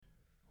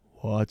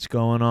What's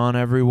going on,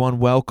 everyone?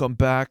 Welcome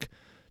back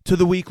to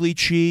the Weekly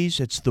Cheese.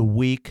 It's the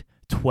Week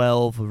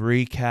 12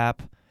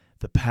 recap.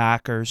 The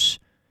Packers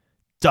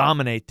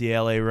dominate the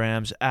LA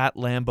Rams at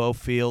Lambeau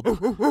Field,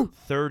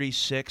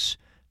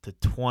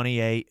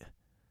 36-28.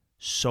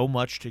 So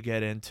much to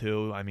get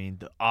into. I mean,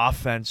 the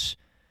offense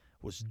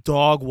was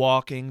dog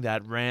walking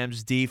that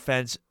Rams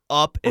defense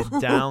up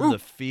and down the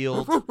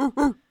field.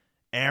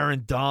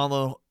 Aaron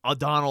Donald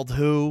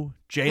who?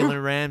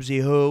 Jalen Ramsey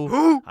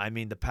who? I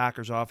mean, the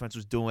Packers offense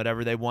was doing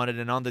whatever they wanted.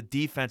 And on the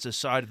defensive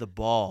side of the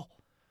ball,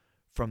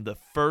 from the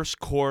first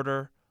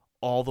quarter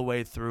all the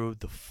way through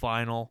the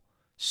final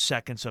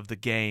seconds of the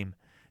game,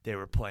 they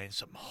were playing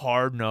some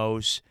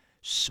hard-nosed,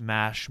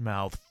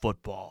 smash-mouth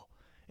football.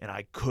 And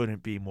I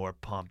couldn't be more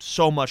pumped.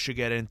 So much to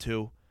get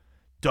into.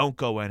 Don't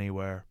go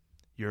anywhere.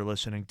 You're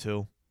listening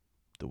to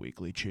The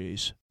Weekly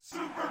Cheese.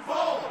 Super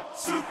Bowl!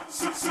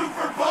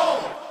 Super Bowl!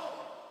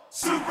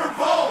 Super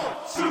Bowl!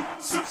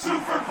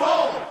 Super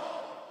Bowl!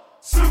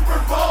 Super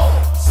Bowl!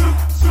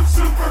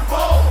 Super Bowl! Super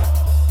Bowl!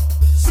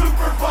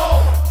 Super Bowl!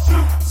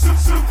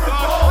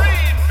 The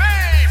Green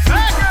Bay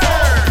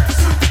Packers!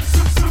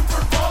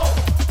 Super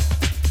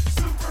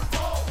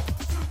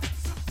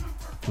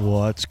Bowl!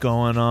 What's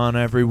going on,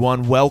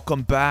 everyone?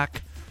 Welcome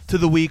back to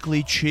The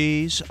Weekly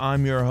Cheese.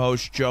 I'm your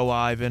host, Joe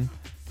Ivan.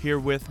 Here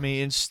with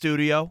me in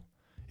studio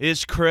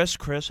is Chris.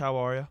 Chris, how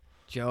are you?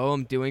 Joe,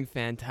 I'm doing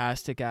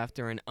fantastic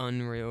after an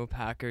unreal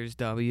Packers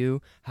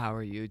W. How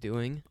are you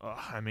doing?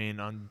 I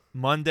mean, on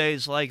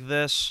Mondays like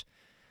this,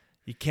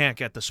 you can't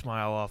get the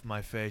smile off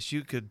my face.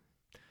 You could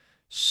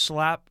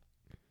slap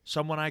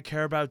someone I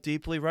care about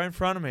deeply right in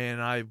front of me,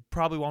 and I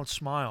probably won't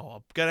smile.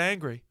 I'll get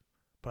angry,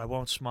 but I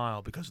won't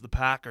smile because the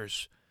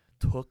Packers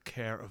took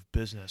care of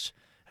business,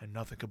 and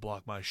nothing could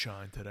block my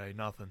shine today.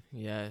 Nothing.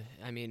 Yeah,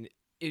 I mean,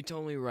 it's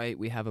only right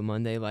we have a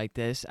Monday like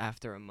this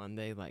after a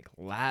Monday like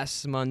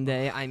last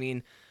Monday. I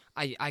mean,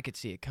 I could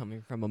see it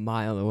coming from a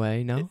mile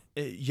away, no?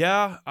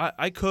 Yeah,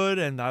 I could,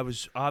 and I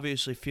was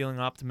obviously feeling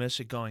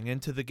optimistic going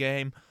into the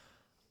game.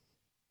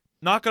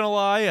 Not going to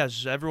lie,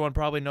 as everyone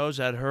probably knows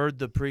that heard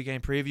the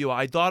pregame preview,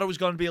 I thought it was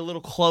going to be a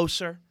little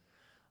closer.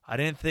 I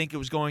didn't think it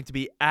was going to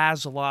be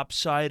as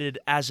lopsided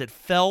as it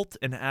felt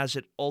and as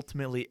it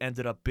ultimately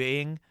ended up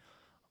being,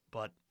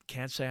 but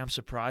can't say I'm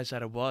surprised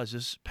that it was.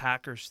 This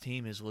Packers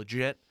team is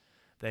legit.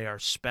 They are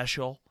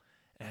special.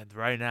 And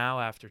right now,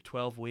 after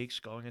 12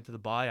 weeks going into the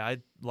bye,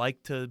 I'd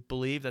like to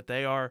believe that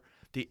they are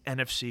the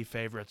NFC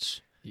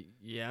favorites.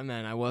 Yeah,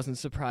 man, I wasn't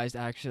surprised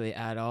actually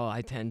at all.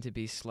 I tend to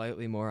be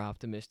slightly more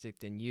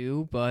optimistic than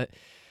you, but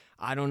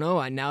I don't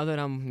know. Now that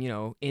I'm,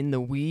 in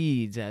the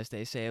weeds, as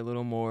they say, a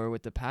little more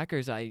with the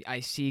Packers, I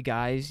see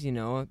guys,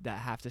 that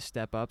have to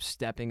step up,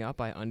 stepping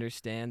up. I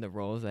understand the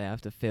roles they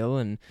have to fill,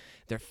 and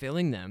they're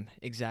filling them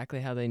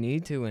exactly how they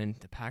need to, and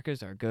the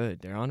Packers are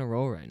good. They're on a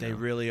roll right now. They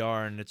really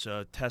are, and it's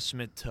a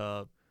testament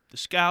to the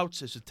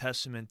scouts. It's a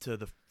testament to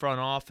the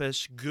front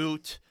office.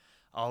 Goot,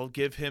 I'll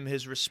give him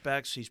his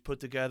respects. He's put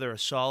together a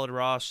solid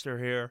roster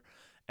here,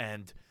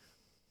 and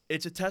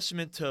it's a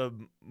testament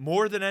to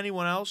more than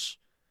anyone else.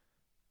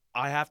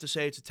 I have to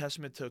say it's a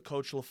testament to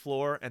Coach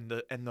LaFleur and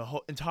the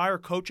whole entire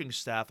coaching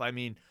staff. I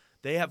mean,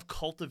 they have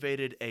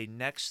cultivated a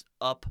next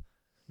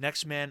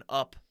man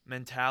up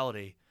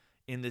mentality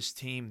in this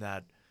team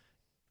that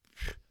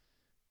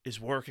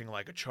is working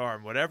like a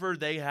charm. Whatever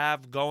they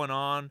have going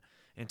on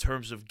in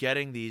terms of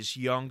getting these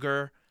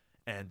younger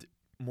and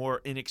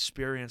more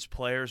inexperienced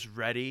players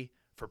ready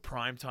for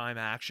primetime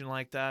action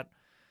like that,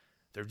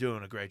 they're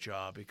doing a great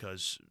job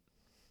because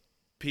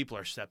people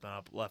are stepping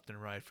up left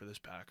and right for this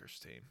Packers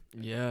team.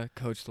 Yeah,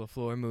 Coach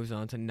LaFleur moves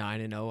on to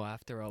 9-0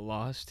 after a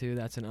loss, too.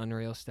 That's an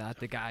unreal stat.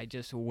 The guy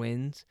just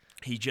wins.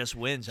 He just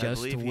wins. I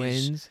believe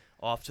he's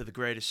off to the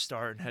greatest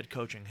start in head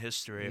coaching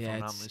history, if I'm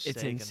not mistaken.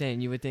 It's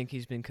insane. You would think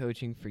he's been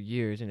coaching for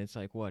years, and it's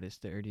like, what, his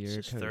third year?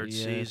 It's his third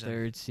season.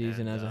 Third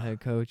season and, as a head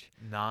coach.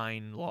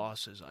 9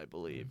 losses, I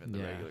believe, in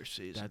the regular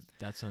season.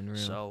 That's unreal.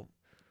 So,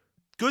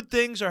 good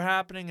things are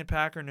happening in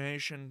Packer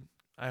Nation.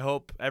 I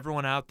hope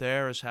everyone out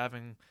there is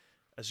having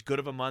as good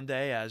of a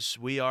Monday as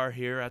we are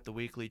here at the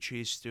Weekly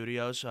Cheese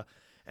Studios.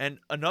 And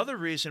another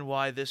reason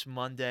why this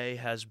Monday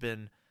has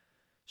been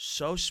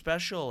so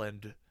special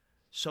and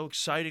so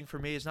exciting for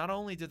me is not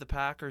only did the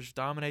Packers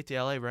dominate the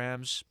LA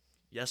Rams,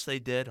 yes they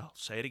did, I'll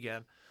say it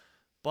again,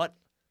 but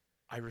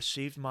I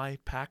received my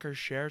Packers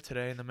share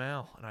today in the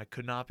mail, and I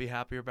could not be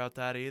happier about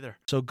that either.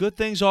 So good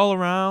things all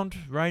around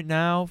right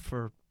now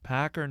for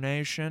Packer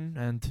Nation,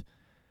 and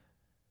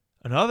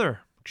another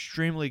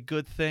extremely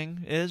good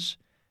thing is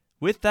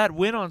with that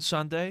win on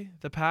Sunday,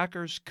 the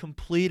Packers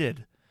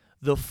completed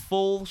the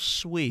full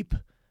sweep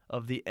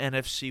of the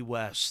NFC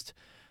West.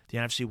 The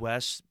NFC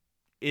West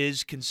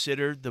is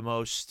considered the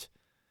most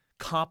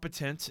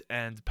competent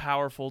and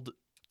powerful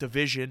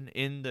division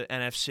in the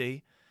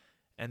NFC,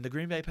 and the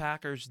Green Bay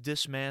Packers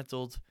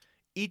dismantled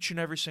each and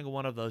every single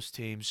one of those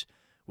teams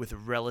with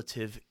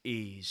relative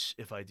ease,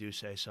 if I do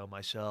say so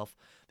myself.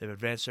 They've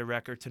advanced their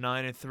record to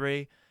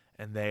 9-3,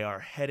 and they are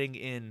heading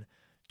in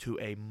to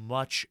a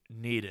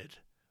much-needed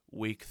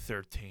Week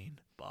 13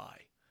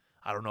 bye.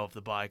 I don't know if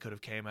the bye could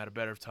have came at a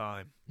better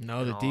time.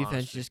 No, in the all defense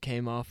honesty. just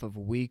came off of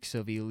weeks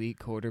of elite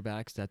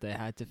quarterbacks that they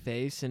had to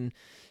face, and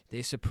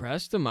they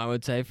suppressed them, I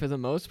would say, for the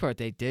most part.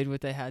 They did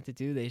what they had to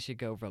do. They should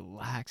go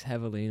relax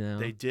heavily now.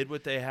 They did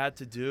what they had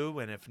to do,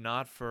 and if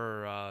not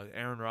for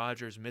Aaron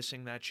Rodgers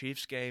missing that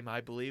Chiefs game,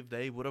 I believe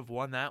they would have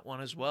won that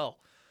one as well.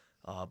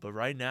 But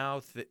right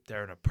now,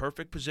 they're in a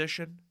perfect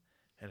position,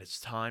 and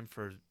it's time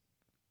for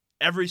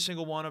every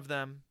single one of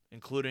them,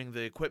 including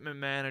the equipment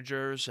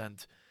managers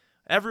and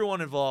everyone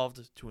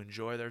involved, to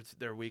enjoy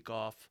their week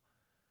off,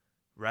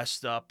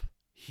 rest up,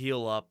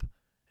 heal up,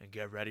 and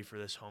get ready for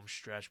this home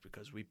stretch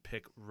because we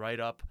pick right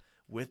up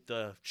with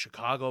the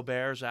Chicago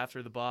Bears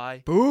after the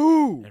bye.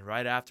 Boo! And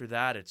right after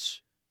that,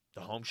 it's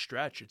the home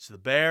stretch. It's the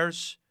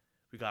Bears.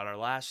 We got our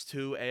last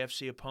two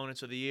AFC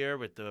opponents of the year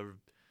with the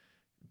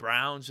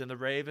Browns and the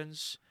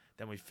Ravens.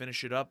 Then we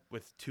finish it up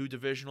with two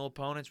divisional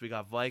opponents. We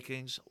got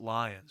Vikings,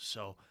 Lions.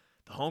 So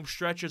the home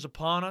stretch is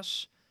upon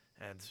us,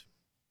 and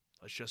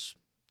let's just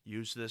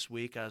use this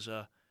week as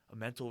a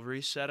mental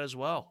reset as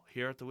well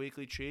here at the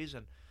Weekly Cheese,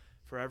 and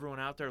for everyone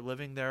out there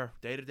living their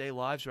day-to-day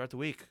lives throughout the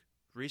week.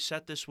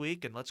 Reset this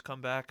week, and let's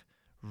come back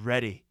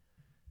ready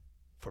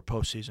for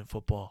postseason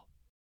football.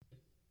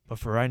 But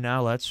for right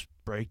now, let's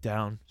break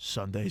down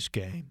Sunday's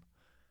game.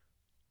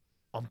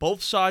 On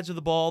both sides of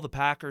the ball, the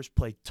Packers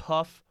played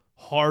tough,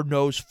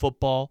 hard-nosed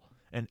football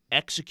and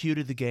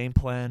executed the game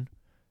plan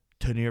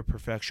to near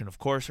perfection. Of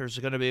course, there's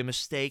going to be a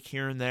mistake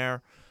here and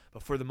there,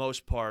 but for the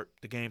most part,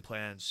 the game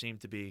plan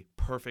seemed to be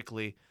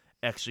perfectly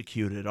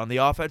executed. On the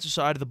offensive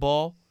side of the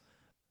ball,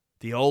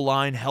 the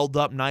O-line held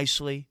up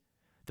nicely.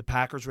 The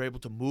Packers were able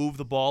to move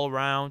the ball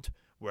around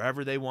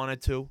wherever they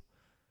wanted to.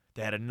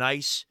 They had a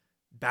nice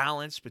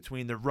balance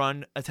between the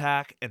run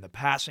attack and the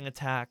passing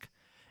attack,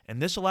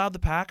 and this allowed the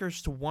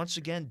Packers to once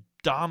again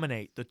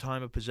dominate the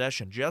time of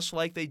possession, just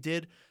like they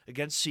did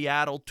against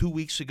Seattle 2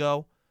 weeks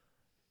ago.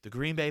 The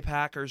Green Bay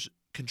Packers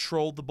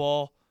controlled the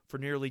ball for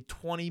nearly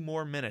 20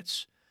 more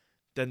minutes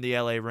than the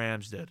LA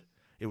Rams did.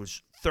 It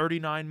was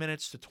 39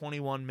 minutes to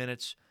 21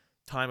 minutes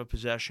time of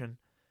possession.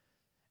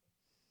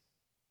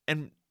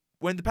 And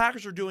when the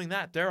Packers are doing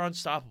that, they're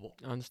unstoppable.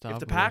 Unstoppable. If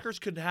the Packers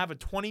could have a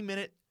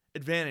 20-minute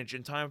advantage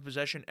in time of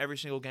possession every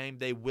single game,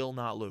 they will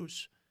not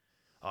lose.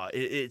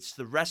 It's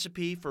the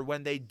recipe for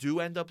when they do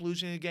end up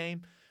losing a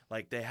game,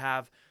 like they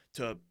have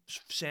to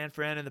San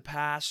Fran in the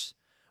past,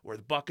 or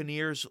the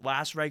Buccaneers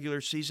last regular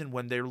season,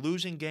 when they're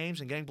losing games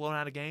and getting blown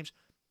out of games.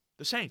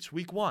 The Saints,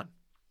 week 1,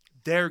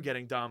 they're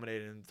getting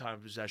dominated in the time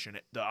of possession.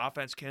 The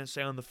offense can't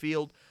stay on the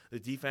field. The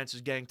defense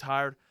is getting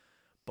tired.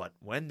 But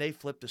when they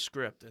flip the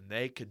script and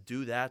they could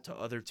do that to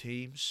other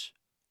teams,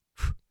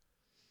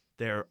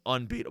 they're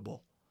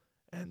unbeatable.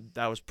 And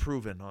that was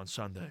proven on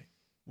Sunday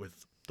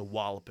with the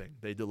walloping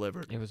they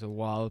delivered It was a to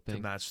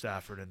walloping. Matt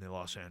Stafford and the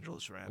Los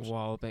Angeles Rams.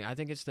 Walloping. I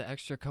think it's the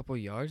extra couple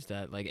yards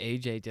that, like,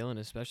 A.J. Dillon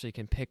especially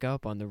can pick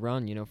up on the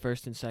run. You know,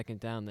 first and second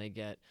down, they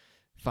get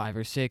 5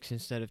 or 6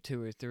 instead of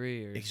 2 or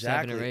 3 or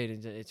 7 or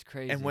 8. It's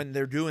crazy. And when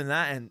they're doing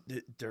that, and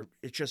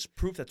it's just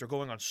proof that they're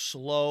going on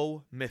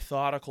slow,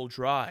 methodical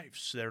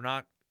drives. They're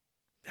not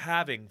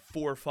having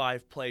 4 or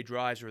 5 play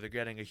drives where they're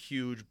getting a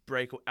huge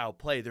breakout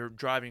play. They're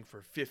driving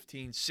for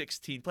 15,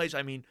 16 plays.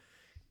 I mean,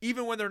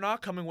 even when they're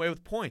not coming away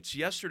with points.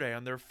 Yesterday,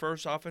 on their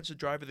first offensive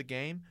drive of the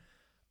game,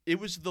 it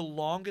was the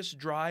longest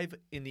drive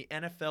in the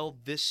NFL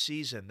this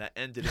season that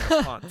ended in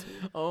a punt.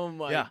 Oh,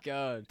 my Yeah.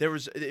 God. It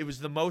was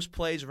the most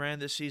plays ran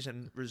this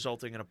season,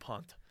 resulting in a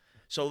punt.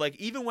 So, like,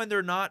 even when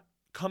they're not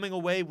coming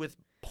away with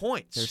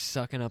points, They're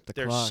sucking up the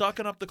they're clock.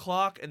 sucking up the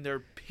clock, and they're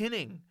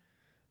pinning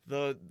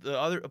the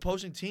other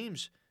opposing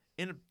teams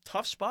in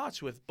tough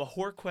spots with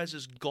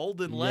Bajorquez's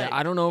golden leg. Yeah,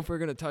 I don't know if we're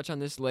going to touch on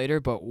this later,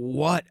 but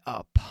what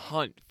a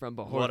punt from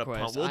Bajorquez. What a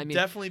punt. We'll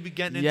definitely be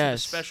getting into the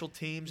special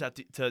teams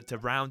to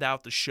round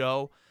out the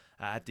show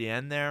at the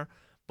end there.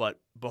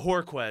 But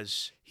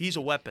Bajorquez, he's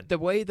a weapon. The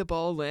way the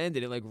ball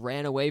landed, it like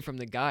ran away from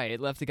the guy.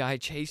 It left the guy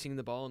chasing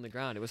the ball on the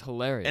ground. It was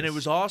hilarious. And it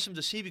was awesome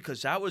to see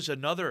because that was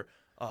another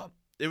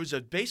it was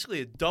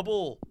basically a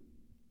double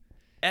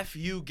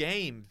FU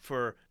game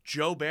for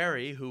Joe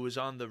Barry, who was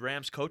on the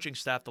Rams coaching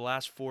staff the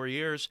last 4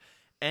 years,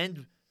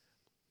 and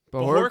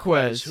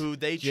Bajorquez, who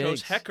they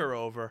chose Hecker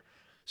over.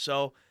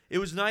 So it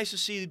was nice to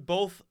see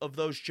both of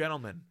those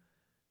gentlemen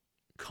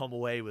come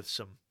away with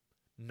some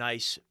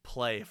nice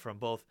play from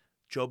both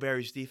Joe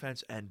Barry's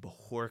defense and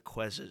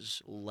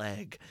Bajorquez's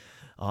leg.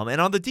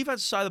 And on the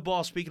defensive side of the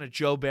ball, speaking of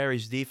Joe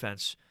Barry's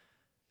defense,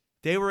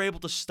 they were able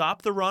to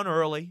stop the run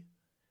early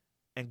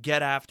and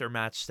get after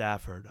Matt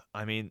Stafford.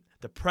 I mean,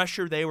 the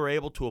pressure they were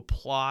able to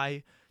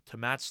apply to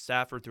Matt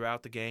Stafford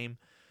throughout the game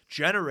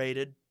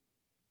generated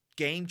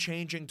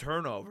game-changing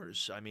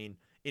turnovers. I mean,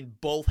 in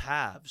both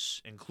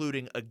halves,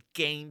 including a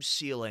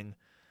game-sealing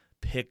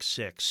pick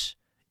 6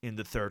 in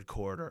the third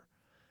quarter.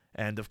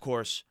 And, of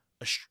course,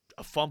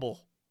 a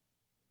fumble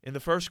in the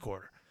first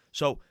quarter.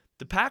 So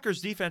the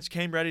Packers defense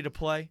came ready to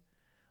play.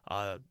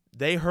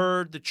 They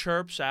heard the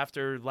chirps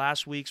after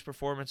last week's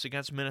performance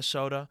against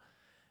Minnesota.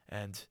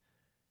 And,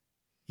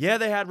 Yeah,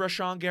 they had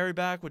Rashawn Gary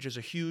back, which is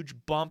a huge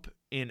bump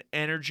in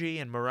energy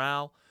and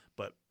morale.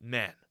 But,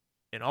 man,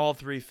 in all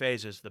three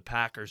phases, the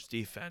Packers'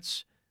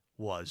 defense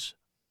was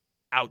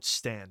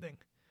outstanding.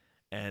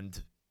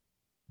 And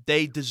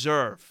they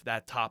deserve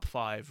that top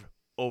 5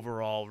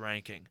 overall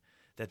ranking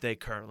that they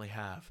currently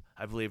have.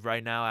 I believe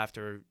right now,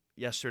 after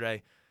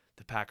yesterday,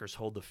 the Packers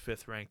hold the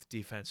 5th-ranked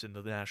defense in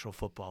the National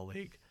Football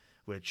League,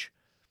 which,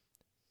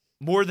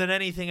 more than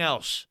anything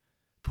else,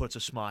 puts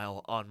a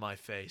smile on my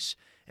face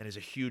and is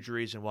a huge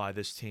reason why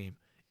this team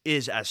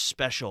is as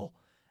special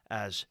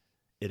as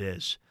it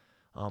is.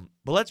 But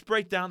let's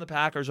break down the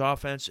Packers'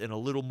 offense in a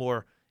little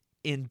more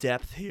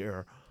in-depth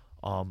here.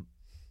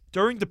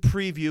 During the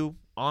preview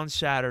on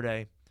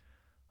Saturday,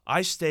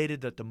 I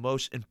stated that the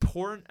most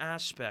important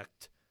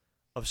aspect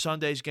of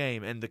Sunday's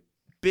game and the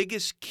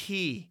biggest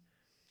key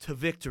to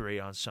victory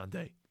on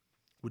Sunday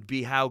would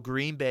be how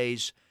Green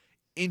Bay's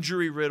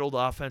injury-riddled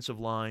offensive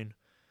line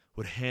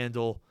would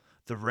handle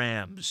the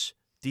Rams'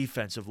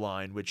 defensive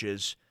line, which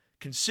is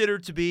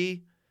considered to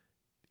be,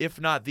 if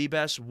not the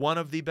best, one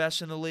of the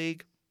best in the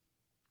league,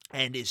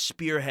 and is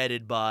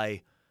spearheaded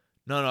by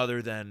none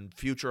other than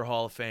future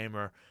Hall of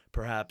Famer,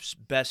 perhaps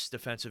best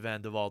defensive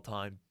end of all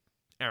time,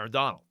 Aaron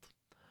Donald.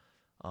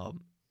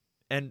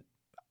 And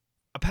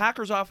a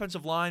Packers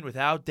offensive line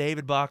without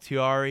David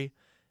Bakhtiari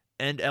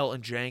and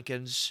Elton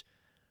Jenkins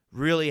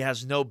really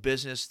has no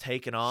business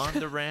taking on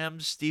the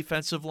Rams'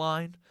 defensive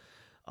line.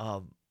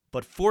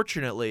 But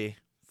fortunately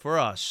for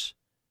us,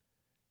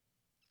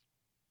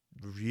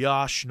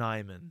 Yosh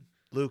Nijman,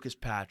 Lucas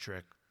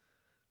Patrick,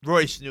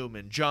 Royce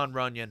Newman, John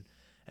Runyon,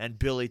 and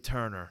Billy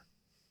Turner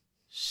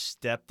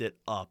stepped it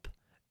up,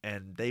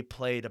 and they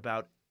played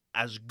about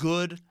as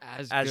good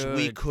as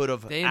we could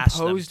have They asked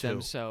imposed them to.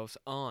 themselves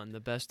on the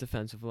best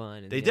defensive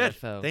line in They the did.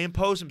 NFL. They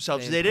imposed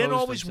themselves. They They didn't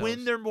imposed always win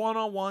themselves. their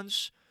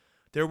one-on-ones.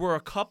 There were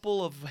a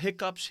couple of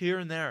hiccups here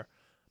and there,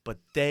 but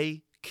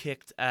they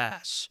kicked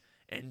ass,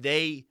 and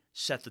they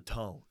set the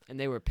tone. And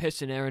they were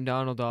pissing Aaron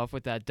Donald off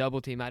with that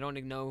double team. I don't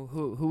even know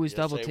who was Yes,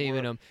 double they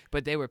teaming were. him,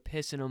 but they were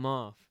pissing him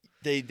off.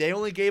 They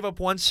only gave up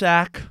 1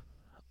 sack.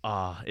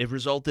 It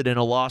resulted in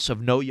a loss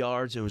of no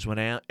yards. It was when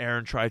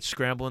Aaron tried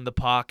scrambling the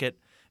pocket.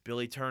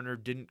 Billy Turner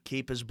didn't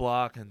keep his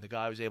block, and the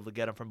guy was able to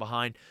get him from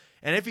behind.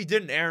 And if he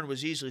didn't, Aaron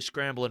was easily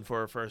scrambling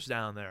for a first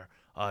down there.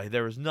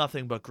 There was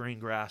nothing but green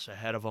grass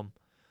ahead of him.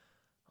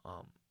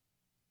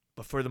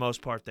 But for the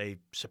most part, they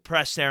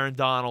suppressed Aaron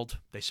Donald.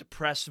 They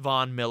suppressed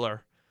Von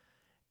Miller.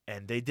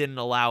 And they didn't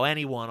allow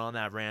anyone on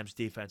that Rams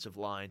defensive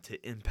line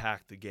to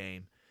impact the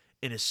game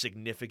in a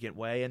significant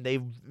way. And they,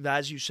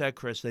 as you said,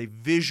 Chris, they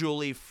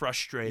visually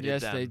frustrated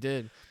Yes, them they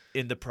did.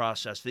 in the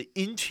process. The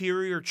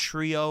interior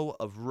trio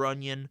of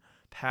Runyon,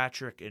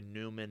 Patrick, and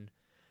Newman,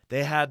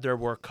 they had their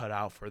work cut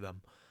out for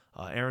them.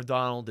 Aaron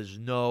Donald is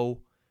no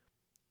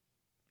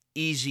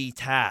easy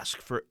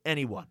task for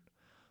anyone.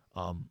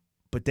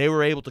 But they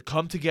were able to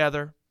come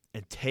together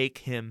and take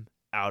him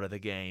out of the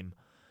game.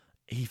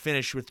 He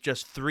finished with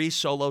just 3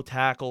 solo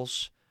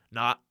tackles,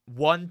 not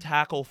 1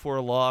 tackle for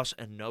a loss,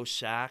 and no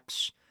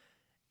sacks.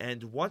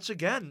 And once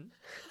again,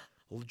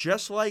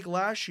 just like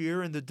last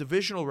year in the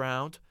divisional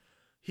round,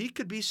 he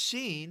could be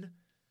seen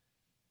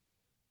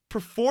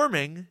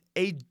performing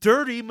a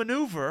dirty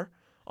maneuver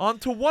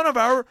onto one of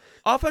our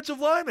offensive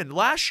linemen.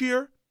 Last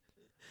year,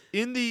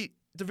 in the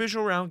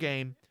divisional round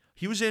game,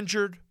 he was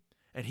injured,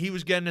 and he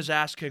was getting his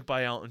ass kicked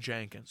by Elton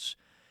Jenkins.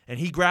 And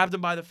he grabbed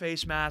him by the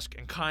face mask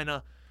and kind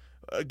of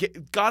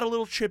got a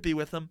little chippy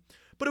with him.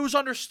 But it was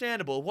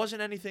understandable. It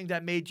wasn't anything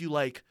that made you,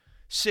 like,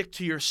 sick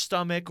to your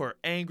stomach or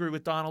angry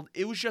with Donald.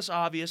 It was just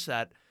obvious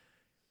that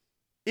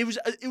it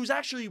was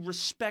actually a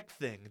respect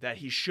thing that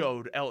he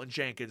showed Elton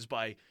Jenkins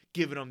by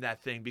giving him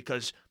that thing,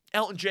 because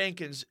Elton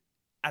Jenkins,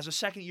 as a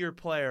second-year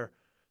player,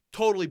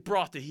 totally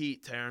brought the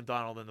heat to Aaron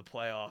Donald in the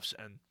playoffs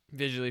and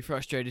Visually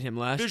frustrated him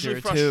last visually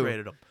year,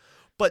 frustrated him.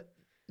 But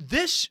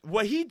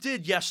what he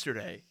did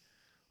yesterday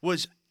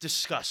was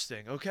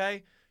disgusting,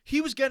 okay? He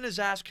was getting his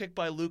ass kicked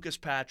by Lucas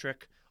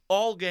Patrick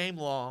all game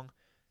long,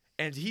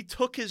 and he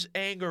took his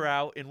anger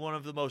out in one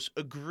of the most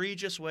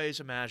egregious ways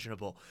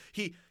imaginable.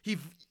 He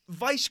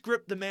vice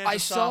gripped the man's I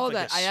saw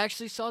that. esophagus. I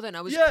actually saw that, and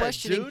I was Yeah,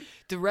 questioning. dude.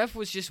 The ref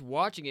was just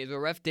watching it. The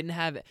ref didn't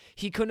have it.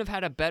 He couldn't have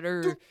had a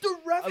better. The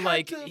ref had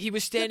like, to he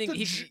was get standing.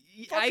 the I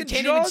fucking can't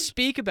even jaws-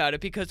 speak about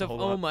it because of.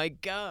 Hold Oh on. my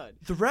god.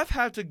 The ref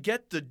had to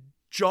get the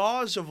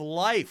jaws of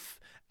life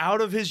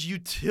out of his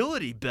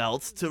utility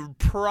belt to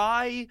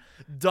pry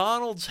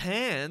Donald's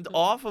hand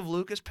off of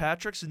Lucas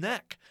Patrick's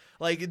neck.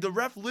 Like, the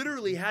ref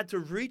literally had to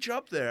reach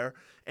up there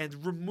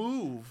and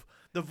remove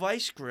the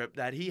vice grip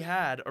that he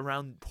had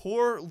around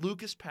poor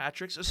Lucas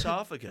Patrick's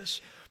esophagus.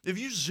 If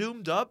you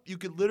zoomed up, you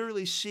could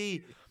literally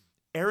see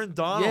Aaron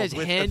Donald Yeah, his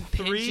with hand a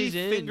pinches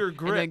in three-finger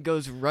grip. and then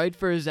goes right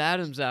for his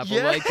Adam's apple.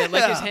 Yeah. Like that,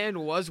 like his hand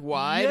was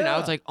wide, and I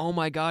was Yeah. like, "Oh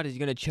my god, is he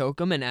gonna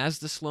choke him?" And as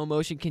the slow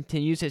motion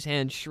continues, his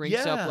hand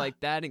shrinks Yeah. up like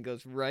that and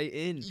goes right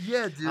in.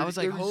 Yeah, dude. I was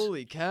like, it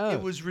 "Holy cow!"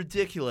 It was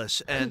ridiculous,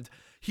 and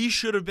he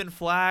should have been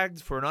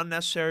flagged for an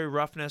unnecessary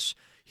roughness.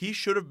 He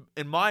should have,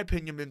 in my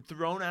opinion, been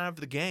thrown out of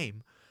the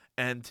game.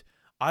 And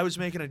I was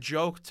making a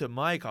joke to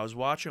Mike. I was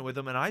watching with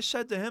him, and I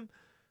said to him,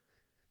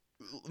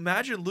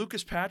 imagine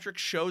Lucas Patrick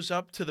shows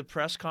up to the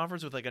press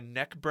conference with like a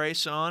neck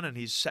brace on, and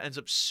he ends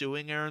up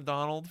suing Aaron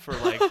Donald for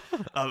like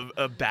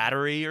a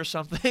battery or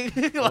something.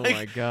 Like, Oh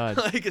my God.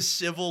 Like a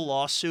civil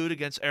lawsuit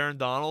against Aaron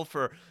Donald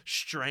for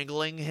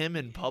strangling him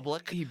in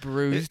public. He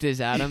bruised his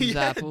Adam's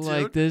Yeah, apple dude.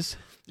 like this.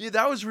 Yeah,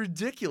 that was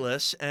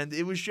ridiculous, and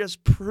it was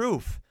just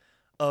proof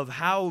of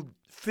how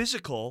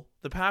physical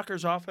the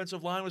Packers'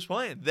 offensive line was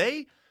playing.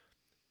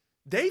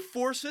 They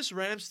forced this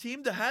Rams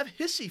team to have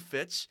hissy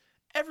fits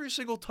every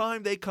single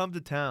time they come to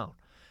town.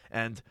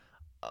 And,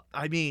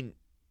 I mean,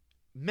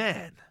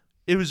 man,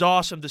 it was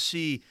awesome to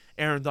see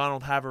Aaron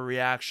Donald have a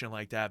reaction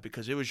like that,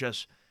 because it was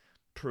just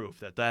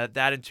proof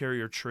that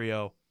interior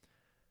trio,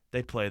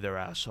 they played their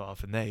ass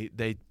off, and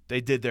they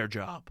did their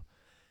job.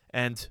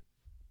 And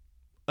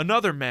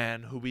another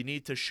man who we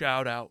need to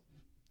shout out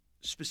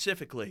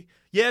specifically,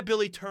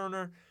 Billy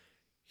Turner.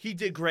 He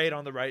did great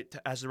on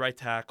as the right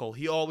tackle.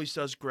 He always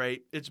does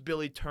great. It's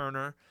Billy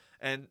Turner.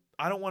 And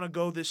I don't want to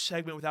go this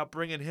segment without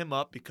bringing him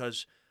up,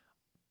 because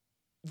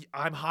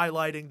I'm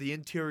highlighting the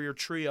interior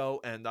trio,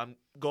 and I'm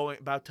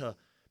about to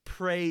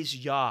praise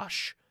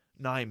Josh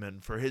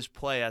Nijman for his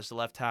play as the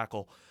left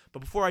tackle. But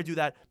before I do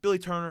that, Billy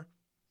Turner,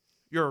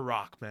 you're a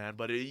rock, man.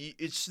 But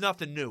it's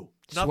nothing new.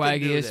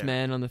 Nothing new Swaggiest there.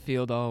 man on the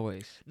field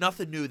always.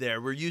 Nothing new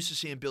there. We're used to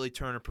seeing Billy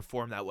Turner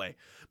perform that way.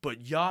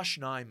 But Josh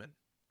Nijman,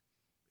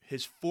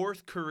 his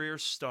 4th career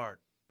start,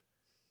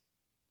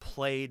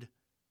 played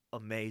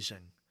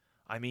amazing.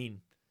 I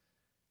mean,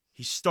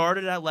 he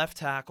started at left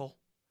tackle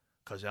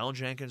because Ellen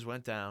Jenkins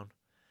went down,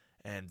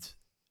 and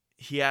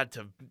he had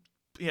to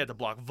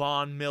block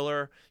Von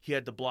Miller. He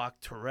had to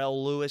block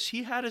Terrell Lewis.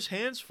 He had his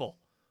hands full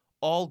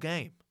all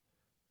game,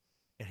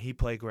 and he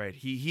played great.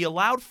 He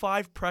allowed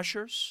 5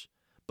 pressures,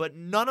 but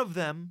none of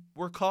them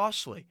were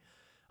costly.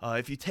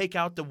 If you take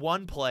out the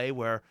one play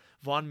where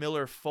Von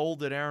Miller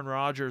folded Aaron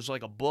Rodgers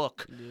like a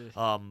book,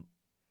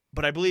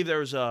 but I believe there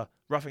was a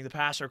roughing the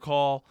passer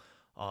call,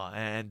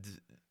 and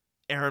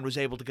Aaron was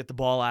able to get the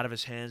ball out of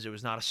his hands. It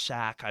was not a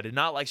sack. I did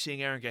not like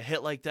seeing Aaron get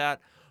hit like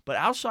that. But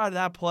outside of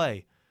that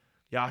play,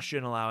 Josh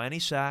didn't allow any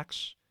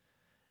sacks,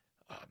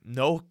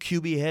 no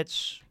QB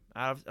hits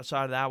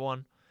outside of that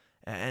one,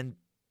 and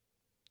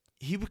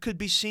he could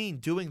be seen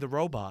doing the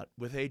robot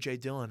with A.J.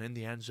 Dillon in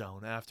the end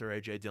zone after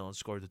A.J. Dillon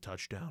scored the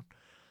touchdown.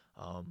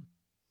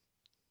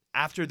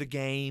 After the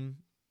game,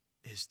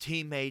 his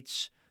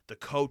teammates, the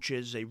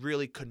coaches, they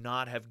really could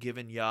not have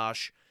given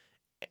Josh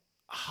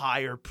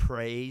higher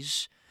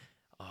praise.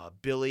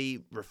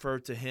 Billy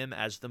referred to him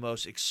as the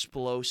most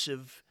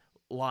explosive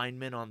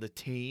lineman on the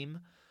team.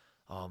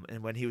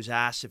 And when he was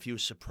asked if he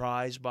was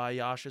surprised by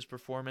Josh's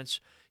performance,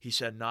 he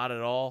said not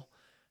at all.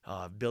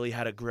 Billy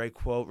had a great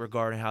quote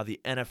regarding how the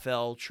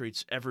NFL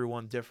treats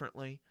everyone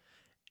differently,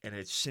 and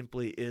it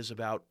simply is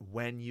about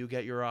when you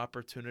get your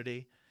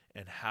opportunity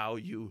and how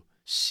you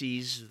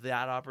seize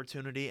that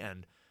opportunity.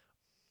 And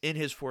in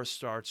his 4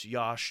 starts,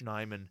 Josh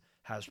Nijman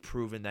has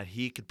proven that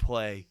he could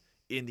play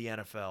in the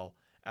NFL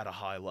at a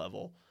high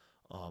level.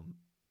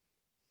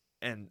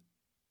 And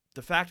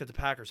the fact that the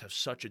Packers have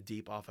such a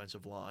deep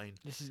offensive line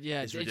is it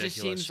ridiculous. just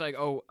seems like,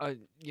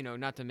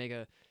 not to make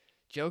a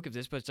joke of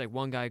this, but it's like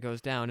one guy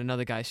goes down,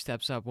 another guy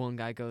steps up, one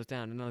guy goes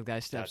down, another guy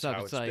steps up.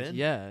 It's like, been.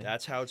 yeah.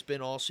 That's how it's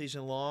been all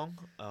season long.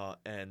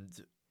 And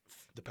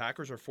the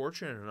Packers are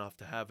fortunate enough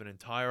to have an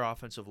entire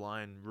offensive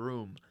line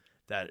room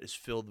that is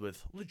filled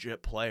with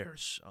legit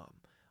players.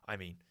 I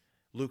mean,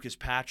 Lucas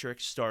Patrick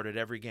started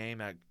every game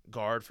at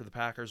guard for the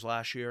Packers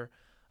last year.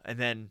 And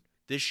then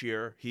this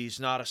year, he's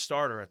not a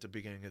starter at the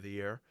beginning of the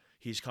year.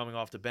 He's coming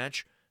off the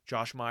bench.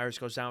 Josh Myers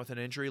goes down with an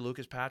injury.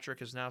 Lucas Patrick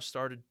has now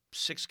started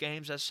 6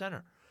 games as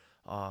center.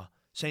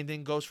 Same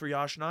thing goes for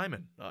Josh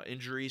Nijman.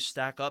 Injuries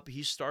stack up.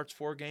 He starts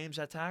 4 games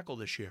at tackle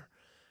this year.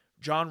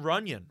 John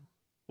Runyon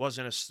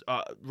wasn't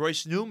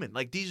Royce Newman.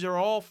 Like, these are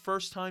all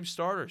first-time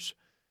starters,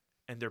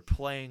 and they're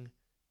playing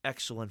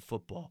excellent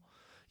football.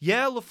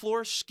 Yeah,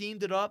 LaFleur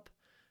schemed it up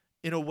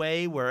in a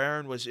way where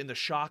Aaron was in the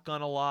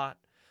shotgun a lot.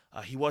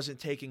 He wasn't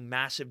taking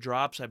massive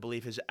drops. I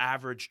believe his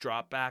average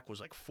drop back was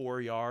like 4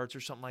 yards or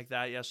something like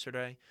that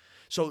yesterday.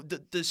 So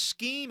the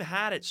scheme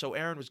had it so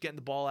Aaron was getting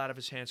the ball out of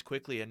his hands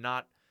quickly and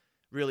not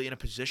really in a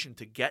position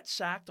to get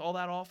sacked all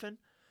that often.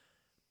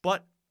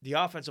 But the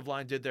offensive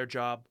line did their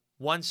job.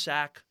 1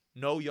 sack,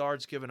 no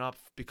yards given up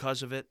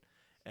because of it.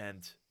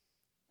 And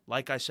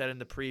like I said in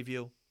the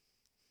preview,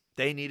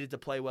 they needed to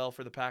play well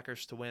for the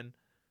Packers to win.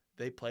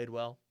 They played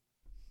well.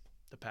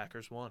 The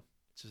Packers won.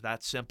 It's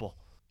that simple.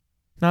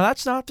 Now,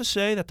 that's not to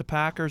say that the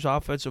Packers'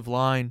 offensive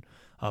line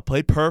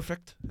played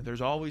perfect.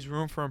 There's always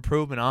room for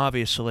improvement,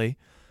 obviously.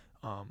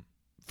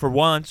 For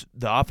once,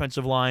 the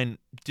offensive line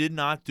did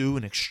not do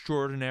an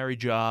extraordinary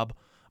job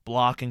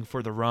blocking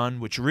for the run,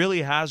 which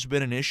really has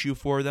been an issue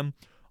for them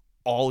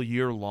all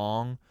year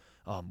long.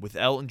 With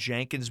Elton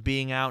Jenkins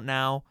being out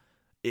now,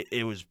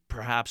 it was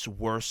perhaps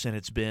worse than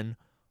it's been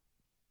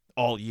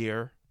all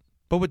year.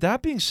 But with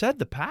that being said,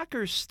 the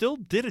Packers still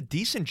did a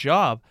decent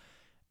job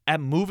at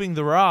moving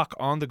the rock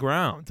on the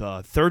ground.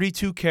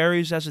 32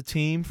 carries as a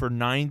team for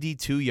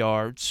 92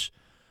 yards.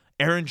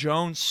 Aaron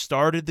Jones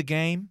started the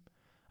game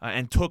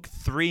and took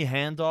 3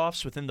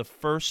 handoffs within the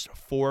first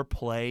 4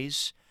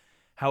 plays.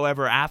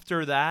 However,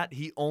 after that,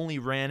 he only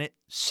ran it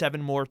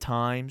 7 more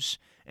times,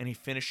 and he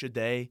finished the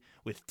day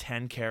with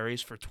 10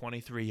 carries for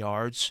 23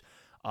 yards.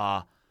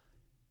 I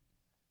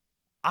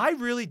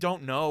really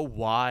don't know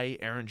why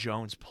Aaron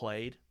Jones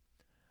played.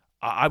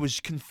 I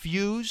was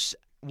confused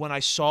when I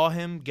saw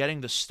him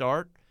getting the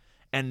start,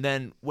 and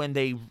then when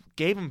they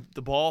gave him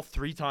the ball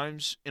 3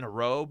 times in a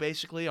row,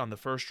 basically, on the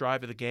first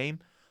drive of the game,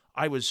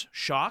 I was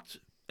shocked,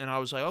 and I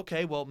was like,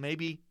 okay, well,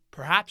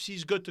 perhaps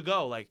he's good to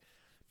go.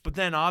 But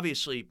then,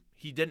 obviously,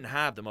 he didn't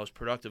have the most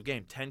productive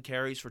game. 10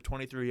 carries for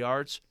 23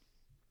 yards.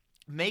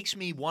 Makes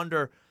me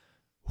wonder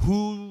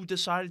who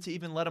decided to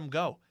even let him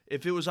go.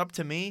 If it was up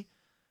to me,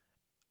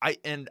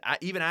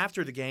 even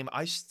after the game,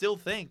 I still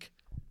think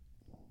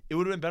it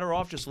would have been better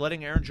off just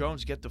letting Aaron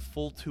Jones get the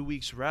full 2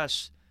 weeks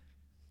rest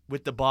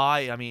with the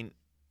bye. I mean,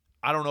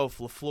 I don't know if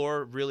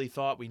LaFleur really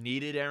thought we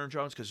needed Aaron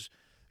Jones because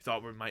he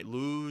thought we might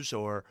lose,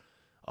 or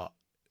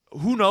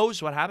who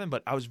knows what happened,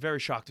 but I was very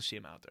shocked to see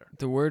him out there.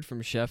 The word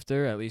from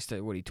Schefter, at least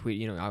what he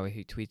how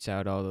he tweets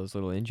out all those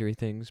little injury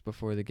things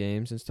before the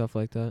games and stuff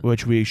like that.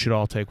 Which we should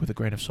all take with a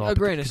grain of salt. A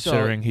grain of salt.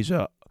 Considering he's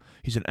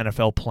an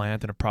NFL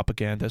plant and a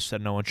propagandist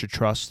that no one should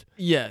trust.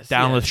 Yes.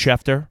 Down with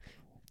Schefter.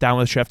 Down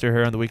with Schefter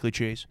here on the Weekly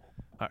Cheese.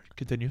 All right,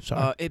 continue.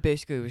 Sorry. It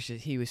basically was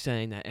just, he was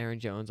saying that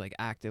Aaron Jones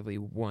actively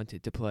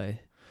wanted to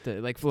play.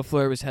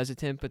 LaFleur was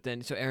hesitant, but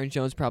then so Aaron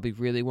Jones probably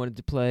really wanted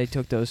to play,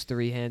 took those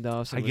 3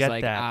 handoffs, and I was get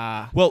like,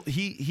 that. Well,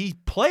 he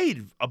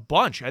played a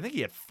bunch. I think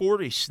he had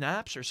 40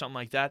 snaps or something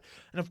like that.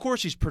 And, of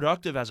course, he's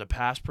productive as a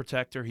pass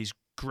protector. He's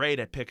great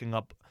at picking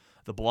up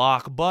the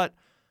block. But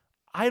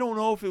I don't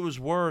know if it was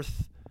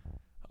worth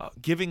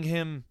letting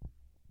him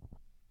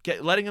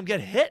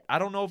get hit. I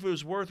don't know if it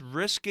was worth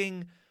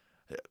risking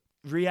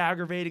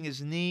re-aggravating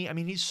his knee. I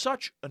mean, he's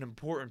such an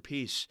important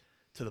piece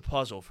to the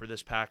puzzle for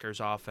this Packers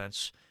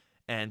offense.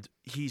 And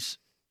he's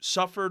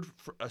suffered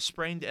a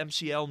sprained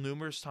MCL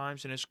numerous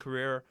times in his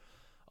career.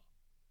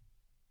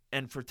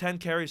 And for 10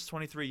 carries,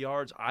 23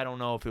 yards, I don't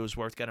know if it was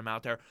worth getting him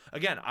out there.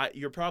 Again,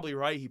 you're probably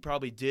right. He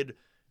probably did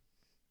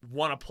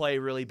want to play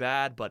really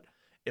bad. But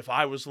if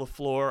I was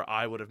LaFleur,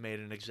 I would have made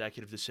an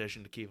executive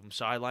decision to keep him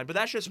sidelined. But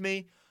that's just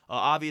me.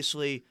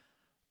 Obviously,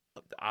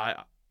 I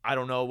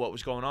don't know what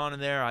was going on in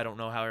there. I don't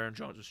know how Aaron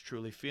Jones was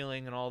truly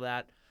feeling and all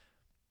that.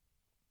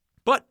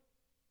 But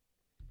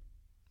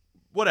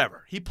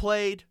whatever. He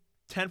played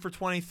 10 for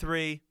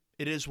 23.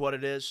 It is what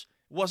it is.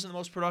 It wasn't the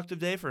most productive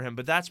day for him,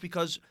 but that's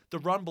because the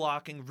run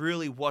blocking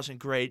really wasn't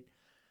great.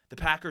 The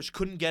Packers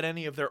couldn't get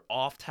any of their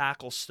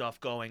off-tackle stuff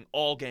going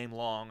all game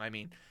long. I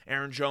mean,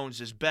 Aaron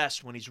Jones is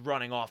best when he's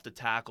running off the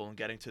tackle and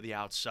getting to the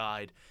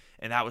outside,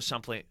 and that was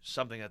something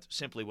that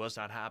simply was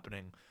not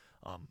happening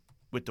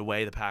with the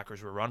way the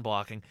Packers were run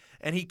blocking.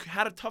 And he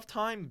had a tough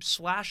time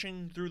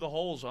slashing through the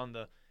holes on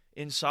the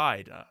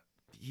inside.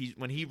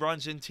 When he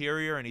runs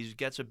interior and he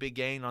gets a big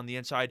gain on the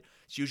inside,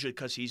 it's usually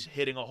because he's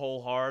hitting a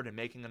hole hard and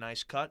making a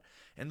nice cut.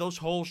 And those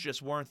holes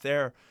just weren't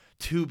there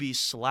to be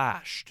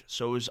slashed.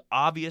 So it was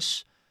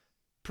obvious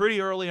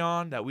pretty early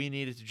on that we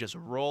needed to just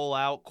roll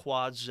out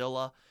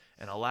Quadzilla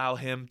and allow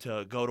him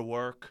to go to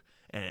work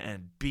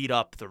and beat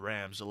up the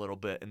Rams a little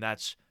bit. And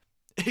that's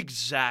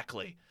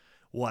exactly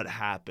what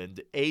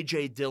happened.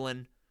 A.J.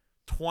 Dillon,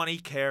 20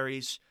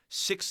 carries,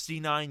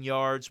 69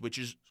 yards, which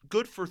is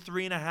good for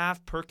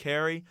 3.5 per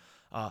carry.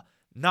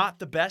 Not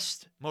the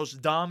best,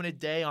 most dominant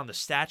day on the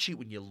stat sheet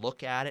when you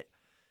look at it.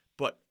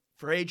 But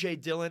for A.J.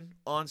 Dillon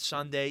on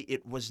Sunday,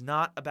 it was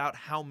not about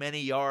how many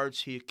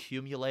yards he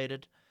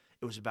accumulated.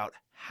 It was about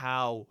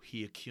how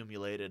he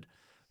accumulated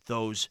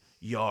those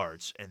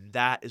yards. And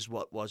that is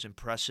what was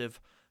impressive.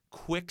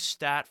 Quick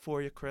stat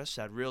for you, Chris,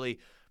 that really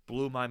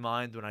blew my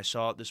mind when I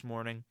saw it this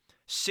morning.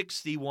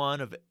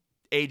 61 of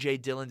A.J.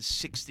 Dillon's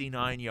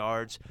 69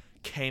 yards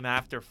came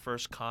after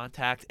first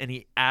contact, and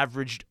he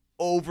averaged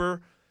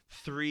over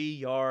 3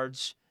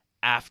 yards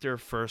after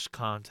first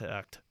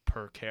contact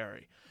per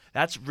carry.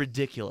 That's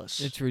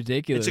ridiculous. It's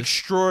ridiculous. It's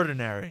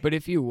extraordinary. But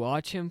if you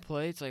watch him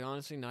play, it's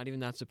honestly not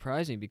even that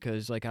surprising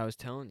because I was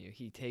telling you,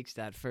 he takes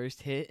that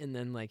first hit and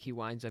then he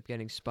winds up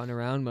getting spun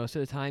around most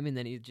of the time and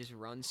then he just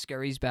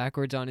scurries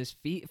backwards on his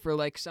feet for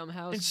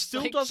somehow and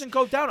still doesn't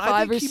go down.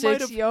 5 or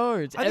 6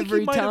 yards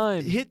every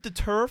time. Hit the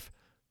turf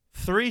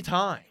 3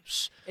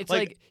 times. It's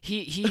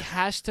he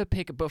has to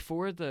pick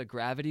before the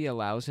gravity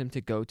allows him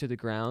to go to the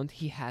ground.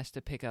 He has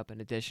to pick up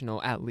an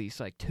additional at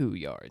least 2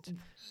 yards.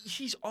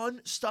 He's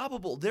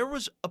unstoppable. There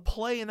was a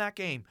play in that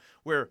game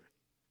where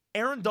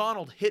Aaron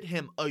Donald hit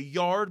him a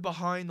yard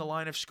behind the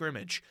line of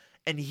scrimmage,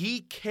 and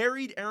he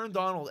carried Aaron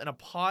Donald and a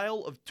pile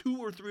of 2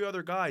 or 3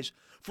 other guys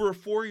for a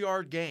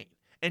 4-yard gain,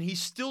 and he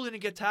still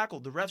didn't get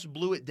tackled. The refs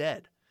blew it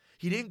dead.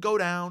 He didn't go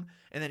down,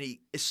 and then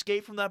he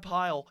escaped from that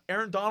pile.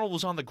 Aaron Donald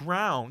was on the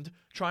ground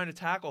trying to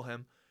tackle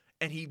him,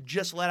 and he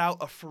just let out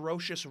a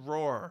ferocious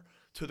roar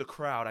to the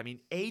crowd. I mean,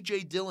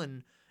 A.J.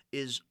 Dillon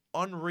is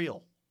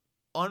unreal.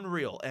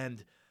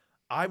 And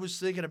I was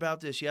thinking about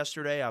this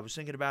yesterday. I was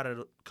thinking about it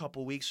a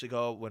couple weeks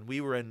ago when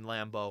we were in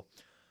Lambeau.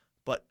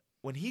 But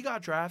when he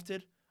got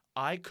drafted,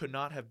 I could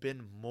not have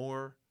been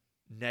more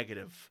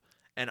negative.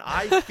 And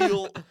I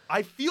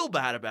feel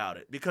bad about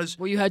it because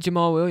Well, you had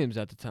Jamal Williams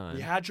at the time.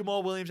 we had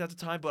Jamal Williams at the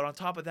time, but on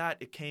top of that,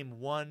 it came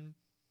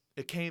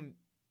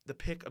the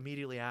pick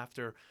immediately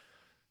after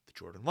the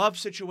Jordan Love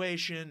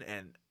situation.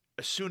 And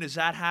as soon as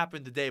that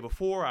happened the day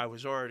before, I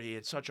was already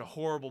in such a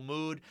horrible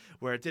mood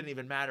where it didn't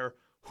even matter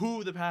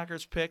who the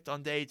Packers picked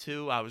on day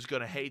 2. I was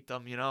going to hate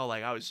them,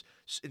 like I was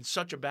in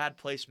such a bad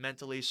place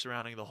mentally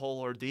surrounding the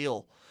whole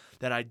ordeal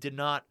that I did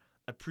not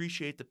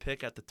appreciate the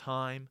pick at the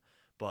time,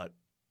 but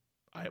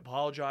I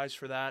apologize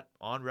for that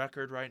on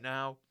record right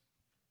now.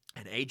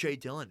 And A.J.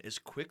 Dillon is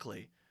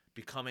quickly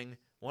becoming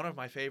one of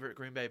my favorite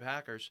Green Bay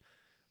Packers,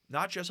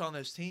 not just on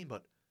this team,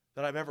 but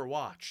that I've ever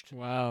watched.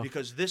 Wow.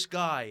 Because this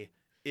guy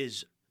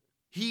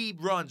he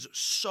runs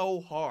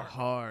so hard.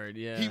 Hard,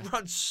 yeah. He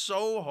runs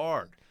so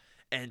hard.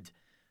 And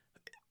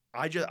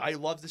I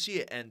love to see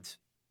it. And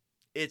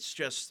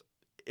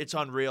it's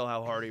unreal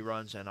how hard he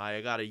runs. And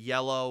I got a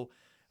yellow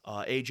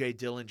A.J.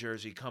 Dillon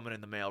jersey coming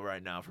in the mail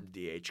right now from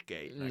DH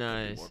Gate. And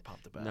I couldn't be more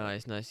pumped about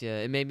it. Nice. Yeah,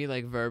 it made me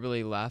like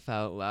verbally laugh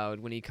out loud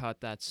when he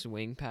caught that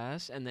swing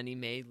pass, and then he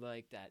made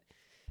like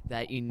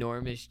that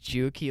enormous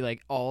juke. He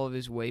like all of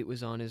his weight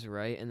was on his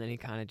right, and then he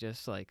kind of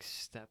just like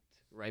stepped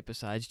right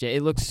beside Jay.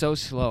 It looked so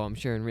slow. I'm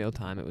sure in real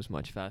time it was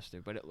much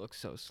faster, but it looked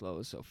so slow. It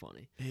was so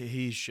funny.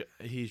 He's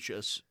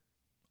just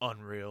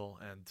unreal,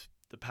 and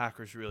the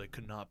Packers really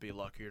could not be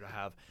luckier to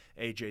have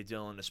A.J.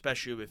 Dillon,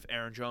 especially if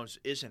Aaron Jones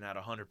isn't at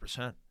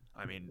 100%.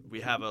 I mean, we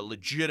have a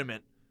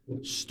legitimate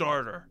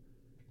starter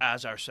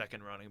as our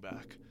second running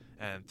back,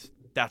 and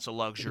that's a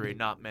luxury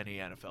not many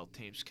NFL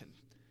teams can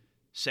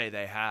say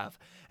they have.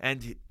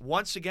 And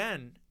once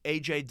again,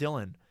 A.J.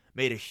 Dillon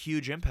made a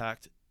huge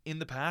impact in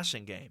the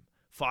passing game.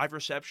 5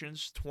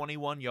 receptions,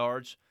 21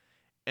 yards,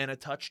 and a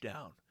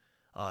touchdown.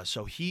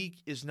 So he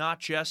is not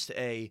just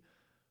a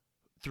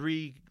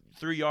three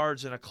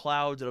yards in a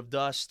cloud of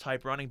dust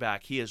type running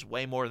back. He is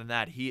way more than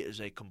that. He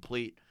is a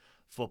complete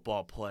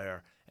football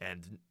player.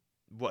 And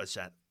what is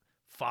that?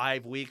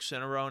 5 weeks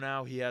in a row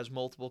now, he has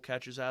multiple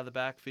catches out of the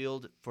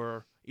backfield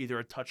for either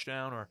a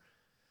touchdown or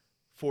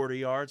 40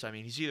 yards. I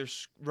mean, he's either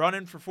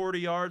running for 40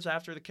 yards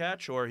after the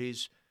catch or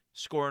he's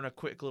scoring a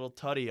quick little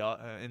tutty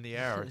in the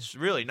air. It's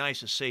really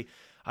nice to see.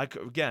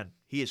 Again,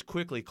 he is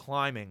quickly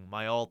climbing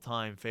my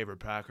all-time favorite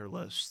Packer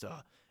list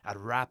at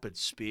rapid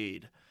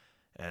speed.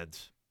 And,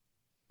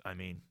 I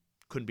mean,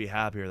 couldn't be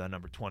happier that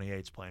number 28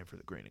 is playing for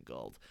the Green and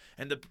Gold.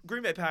 And the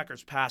Green Bay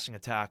Packers passing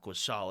attack was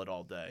solid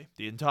all day.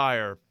 The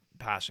entire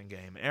passing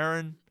game.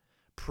 Aaron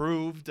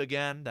proved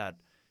again that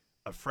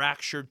a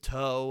fractured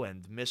toe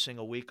and missing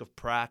a week of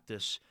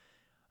practice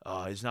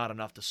is not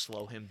enough to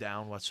slow him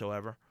down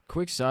whatsoever.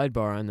 Quick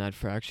sidebar on that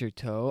fractured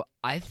toe.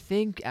 I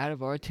think out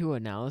of our two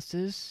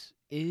analysis,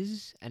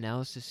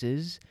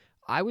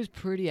 I was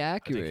pretty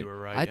accurate. I think you were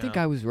right. I think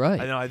I was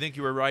right. I think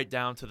you were right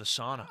down to the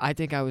sauna. I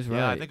think I was right.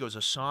 Yeah, I think it was a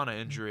sauna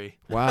injury.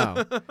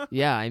 Wow.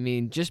 Yeah, I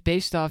mean, just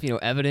based off,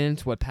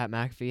 evidence, what Pat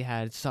McAfee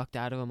had sucked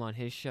out of him on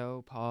his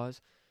show,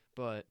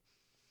 but...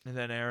 And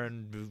then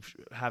Aaron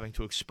having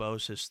to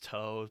expose his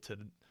toe to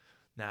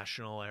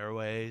national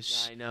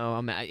airways. I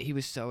know. He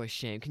was so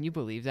ashamed. Can you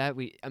believe that?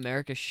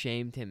 America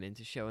shamed him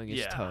into showing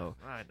his toe.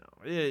 I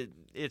know.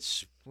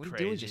 It's what crazy.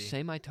 are you doing? Just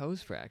say my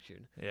toe's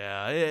fractured.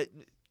 Yeah.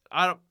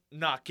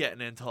 Not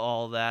getting into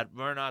all that.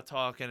 We're not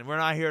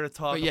here to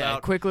talk But yeah,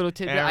 about quick little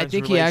tidbit. I Aaron's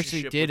think he actually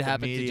relationship did with the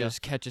happen to media.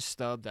 just catch a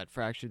stub that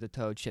fractured the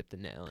toe, chipped the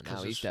nail, and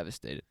now he's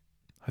devastated.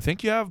 I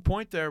think you have a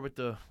point there with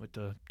the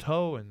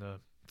toe and the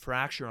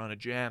fracture on a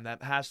jam.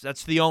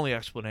 That's the only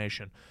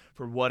explanation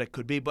for what it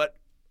could be. But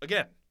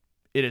again,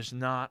 it is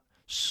not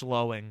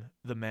slowing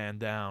the man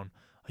down.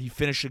 He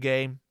finished the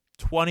game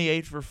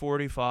 28 for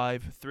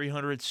 45,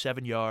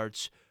 307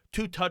 yards,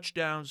 2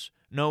 touchdowns,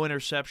 no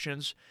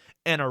interceptions,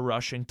 and a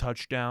rushing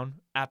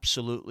touchdown.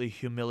 Absolutely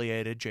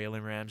humiliated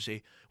Jalen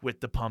Ramsey with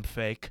the pump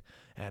fake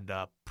and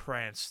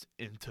pranced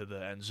into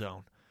the end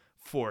zone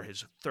for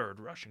his 3rd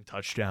rushing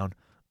touchdown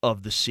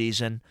of the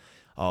season.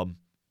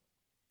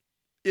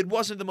 It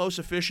wasn't the most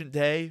efficient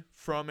day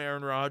from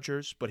Aaron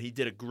Rodgers, but he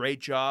did a great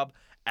job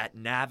at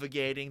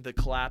navigating the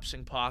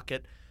collapsing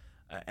pocket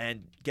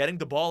and getting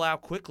the ball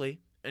out quickly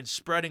and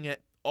spreading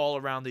it all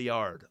around the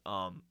yard.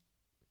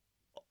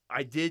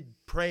 I did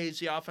praise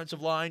the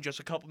offensive line just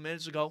a couple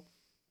minutes ago,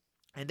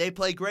 and they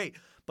played great.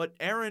 But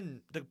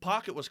Aaron, the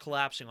pocket was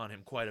collapsing on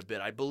him quite a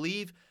bit. I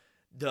believe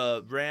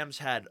the Rams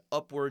had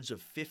upwards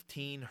of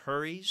 15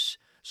 hurries.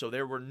 So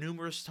there were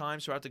numerous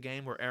times throughout the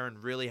game where Aaron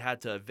really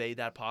had to evade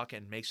that pocket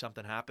and make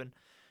something happen.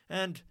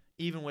 And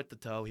even with the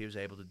toe, he was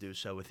able to do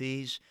so with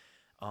ease.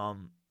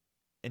 And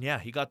yeah,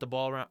 he got the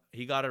ball around.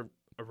 He got it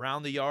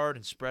around the yard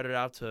and spread it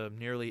out to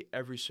nearly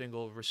every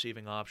single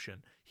receiving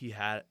option he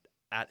had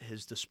at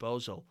his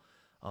disposal.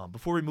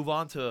 Before we move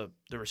on to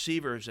the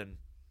receivers and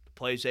the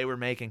plays they were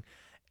making,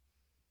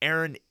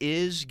 Aaron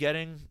is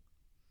getting,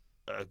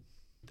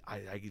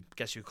 I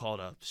guess you call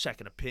it a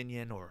second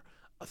opinion or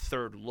a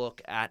third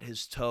look at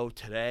his toe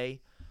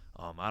today.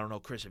 I don't know,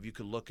 Chris, if you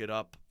could look it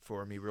up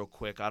for me real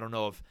quick. I don't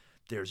know if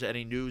there's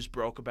any news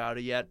broke about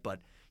it yet,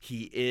 but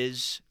he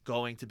is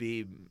going to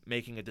be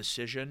making a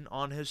decision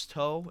on his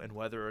toe and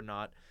whether or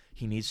not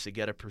he needs to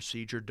get a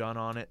procedure done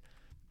on it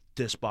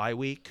this bye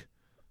week.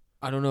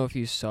 I don't know if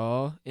you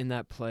saw in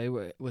that play,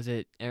 was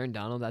it Aaron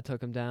Donald that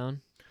took him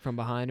down from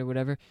behind or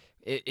whatever?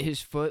 His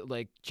foot,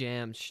 like,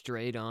 jammed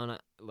straight on,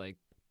 like,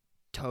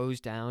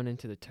 toes down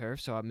into the turf,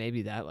 so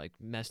maybe that, like,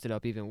 messed it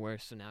up even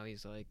worse, so now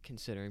he's, like,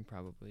 considering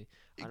probably.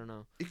 I don't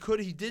know. He could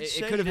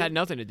have had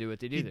nothing to do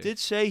with it either. He did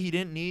say he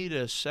didn't need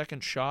a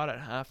second shot at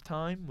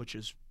halftime, which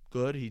is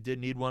good. He did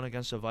need one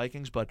against the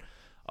Vikings, but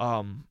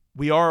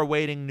we are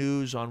awaiting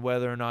news on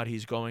whether or not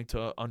he's going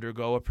to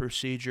undergo a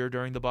procedure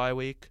during the bye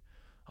week.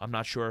 I'm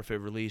not sure if it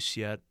released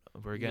yet.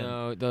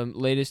 No, the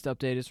latest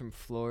update is from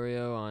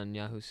Florio on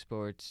Yahoo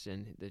Sports,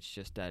 and it's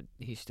just that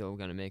he's still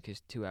going to make his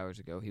 2 hours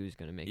ago. He was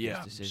going to make his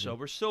decision. So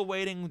we're still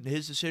waiting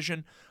his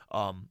decision.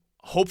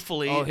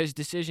 Hopefully. Oh, his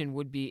decision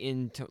would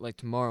be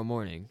tomorrow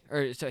morning.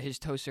 Or so his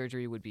toe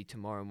surgery would be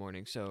tomorrow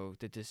morning. So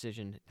the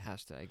decision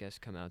has to, I guess,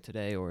 come out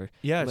today or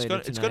it's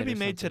going to be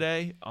made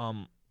today.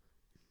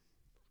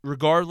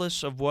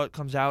 Regardless of what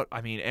comes out, I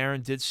mean,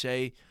 Aaron did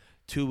say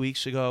 2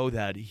 weeks ago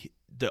that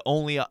the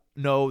only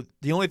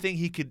thing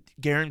he could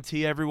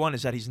guarantee everyone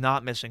is that he's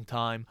not missing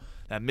time,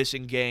 that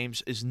missing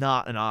games is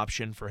not an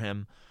option for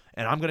him,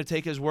 and I'm going to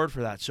take his word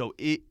for that. So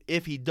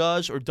if he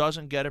does or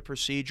doesn't get a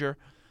procedure,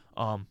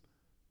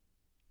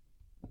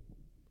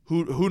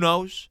 who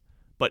knows?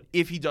 But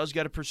if he does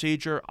get a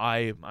procedure,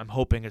 I'm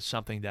hoping it's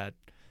something that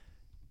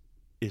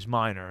is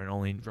minor and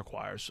only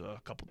requires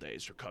a couple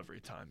days recovery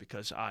time,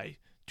 because I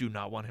do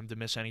not want him to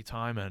miss any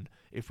time, and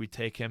if we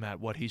take him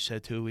at what he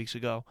said 2 weeks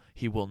ago,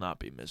 he will not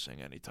be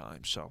missing any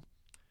time. So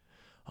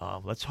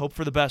let's hope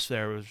for the best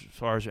there as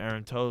far as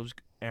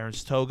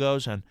Aaron's toe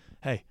goes. And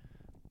hey,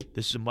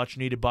 this is a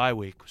much-needed bye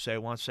week. Say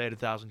it once, say it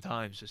 1,000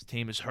 times. This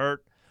team is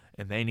hurt,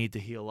 and they need to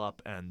heal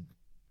up, and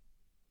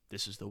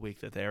this is the week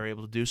that they are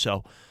able to do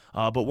so.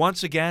 But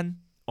once again,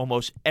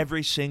 almost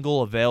every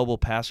single available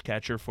pass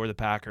catcher for the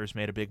Packers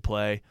made a big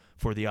play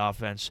for the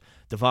offense.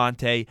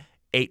 Davante,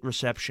 8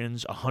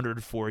 receptions,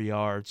 104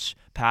 yards,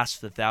 passed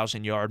the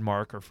 1,000-yard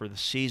marker for the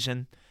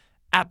season.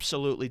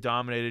 Absolutely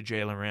dominated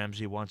Jalen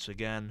Ramsey once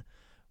again.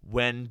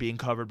 When being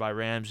covered by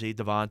Ramsey,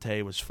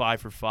 Davante was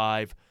 5 for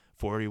 5,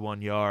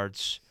 41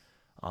 yards.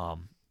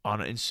 On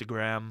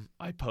Instagram,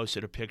 I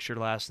posted a picture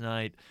last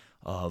night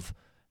of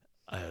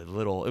it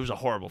was a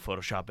horrible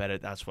Photoshop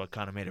edit. That's what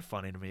kind of made it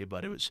funny to me,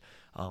 but it was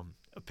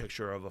a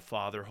picture of a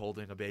father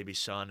holding a baby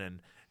son,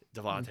 and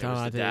Davante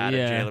was the dad,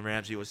 and Jalen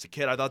Ramsey was the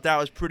kid. I thought that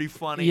was pretty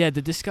funny. Yeah,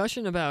 the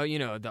discussion about,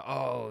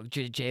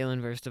 Jalen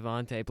versus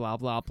Davante, blah,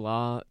 blah,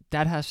 blah,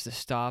 that has to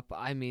stop.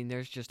 I mean,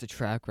 there's just a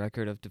track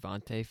record of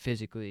Davante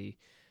physically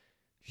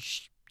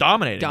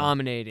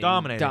dominating.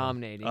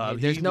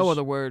 There's no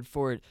other word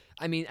for it.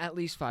 I mean, at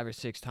least 5 or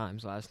 6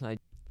 times last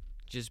night,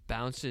 just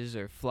bounces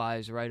or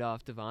flies right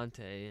off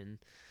Davante,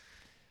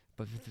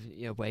 but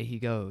away he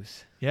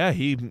goes. Yeah,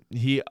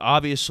 he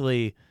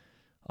obviously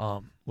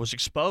was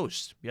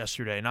exposed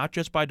yesterday, not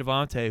just by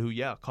Davante, who,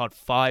 caught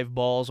 5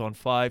 balls on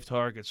 5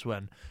 targets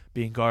when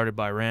being guarded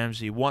by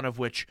Ramsey, one of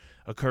which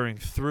occurring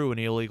through an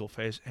illegal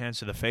hands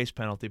to the face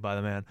penalty by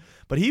the man.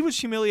 But he was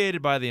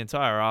humiliated by the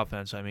entire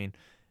offense. I mean,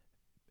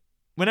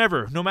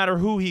 no matter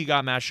who he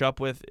got matched up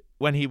with,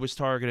 when he was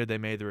targeted, they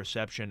made the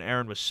reception.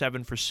 Aaron was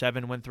 7 for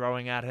 7 when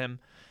throwing at him.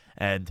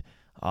 And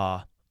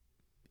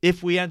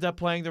if we end up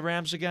playing the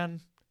Rams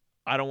again,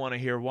 I don't want to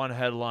hear one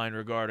headline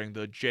regarding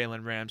the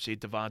Jalen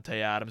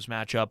Ramsey-Davante Adams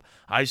matchup.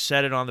 I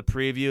said it on the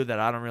preview that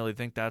I don't really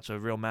think that's a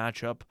real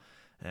matchup.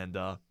 And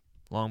lo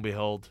and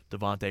behold,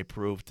 Davante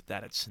proved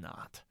that it's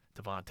not.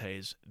 Davante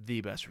is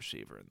the best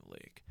receiver in the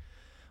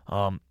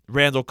league.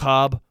 Randall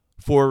Cobb,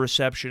 4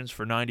 receptions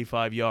for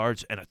 95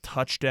 yards and a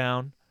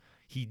touchdown.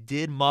 He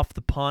did muff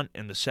the punt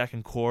in the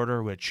second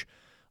quarter, which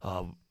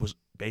was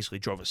basically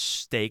drove a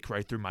stake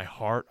right through my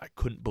heart. I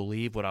couldn't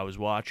believe what I was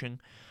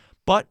watching.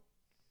 But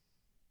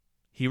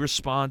he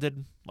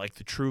responded like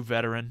the true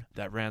veteran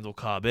that Randall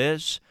Cobb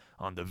is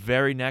on the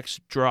very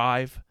next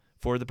drive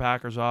for the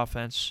Packers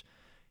offense.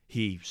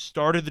 He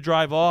started the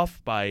drive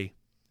off by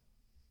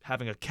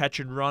having a catch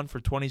and run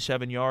for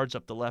 27 yards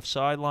up the left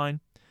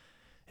sideline.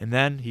 And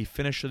then he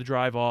finished the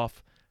drive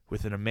off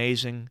with an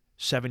amazing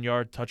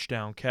 7-yard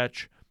touchdown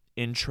catch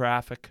in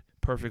traffic,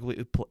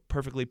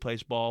 perfectly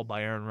placed ball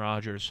by Aaron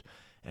Rodgers.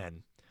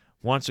 And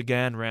once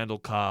again, Randall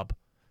Cobb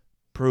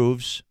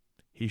proves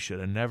he should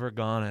have never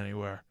gone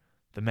anywhere.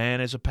 The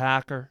man is a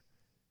Packer.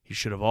 He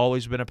should have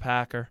always been a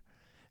Packer,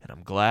 and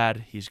I'm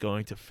glad he's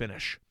going to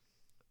finish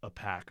a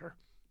Packer.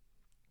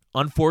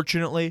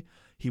 Unfortunately,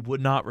 he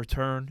would not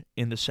return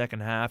in the second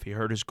half. He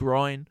hurt his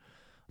groin,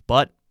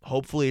 but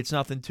hopefully it's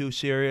nothing too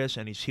serious,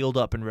 and he's healed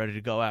up and ready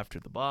to go after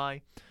the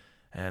bye.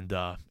 And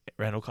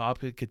Randall Cobb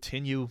could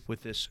continue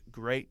with this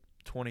great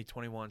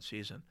 2021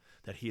 season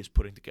that he is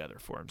putting together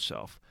for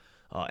himself.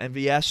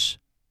 MVS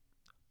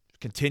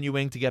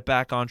continuing to get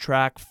back on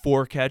track,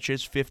 4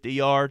 catches, 50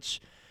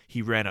 yards.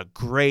 He ran a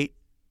great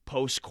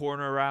post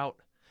corner route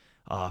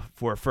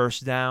for a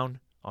first down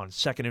on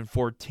 2nd and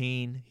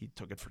 14. He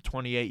took it for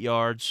 28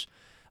 yards.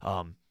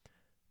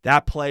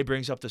 That play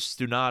brings up the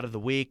Stunat of the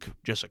week,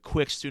 just a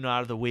quick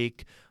Stunat of the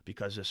week,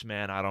 because this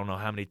man, I don't know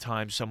how many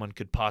times someone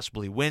could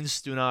possibly win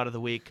Stunat of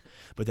the week,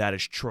 but that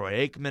is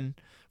Troy Aikman.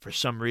 For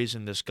some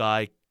reason, this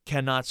guy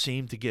cannot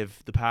seem to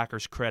give the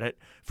Packers credit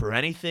for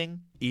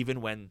anything,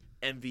 even when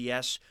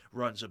MVS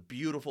runs a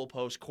beautiful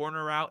post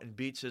corner route and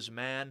beats his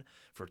man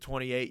for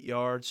 28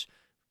 yards,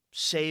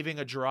 saving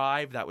a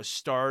drive that was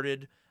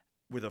started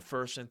with a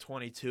 1st and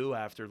 22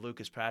 after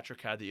Lucas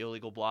Patrick had the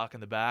illegal block in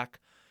the back.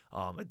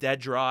 A dead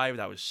drive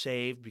that was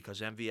saved because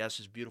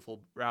MVS's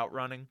beautiful route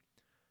running.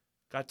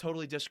 Got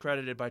totally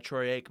discredited by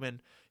Troy Aikman.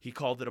 He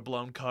called it a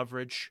blown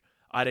coverage.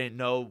 I didn't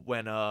know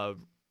when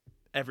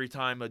every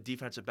time a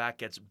defensive back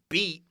gets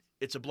beat,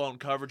 it's a blown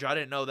coverage. I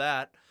didn't know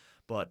that.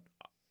 But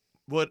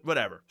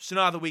whatever.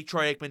 Stunat of the week,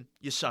 Troy Aikman,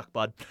 you suck,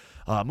 bud.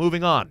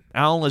 Moving on.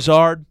 Allen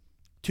Lazard,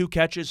 2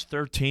 catches,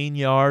 13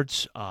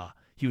 yards.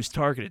 He was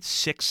targeted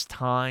 6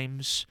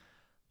 times.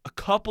 A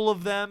couple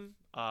of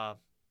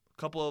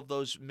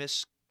those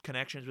missed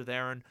connections with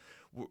Aaron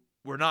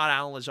were not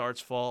Allen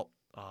Lazard's fault.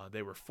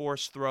 They were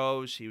forced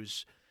throws. He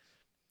was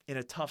in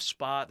a tough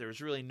spot. There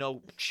was really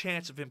no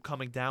chance of him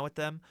coming down with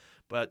them.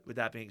 But with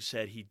that being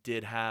said, he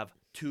did have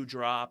 2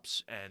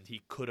 drops, and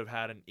he could have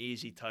had an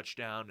easy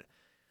touchdown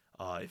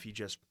if he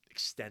just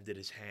extended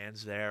his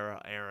hands there.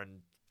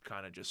 Aaron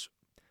kind of just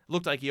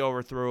looked like he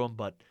overthrew him.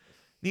 But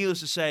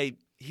needless to say,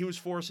 he was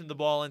forcing the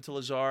ball into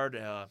Lazard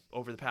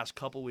over the past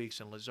couple weeks,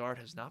 and Lazard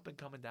has not been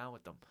coming down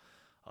with them.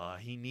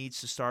 He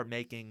needs to start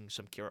making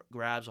some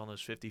grabs on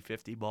those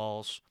 50-50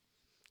 balls.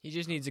 He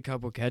just needs a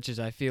couple catches,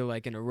 I feel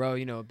like, in a row,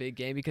 a big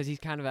game, because he's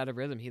kind of out of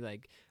rhythm. He,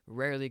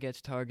 rarely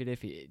gets targeted.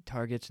 If he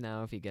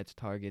gets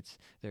targets,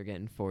 they're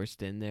getting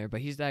forced in there.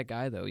 But he's that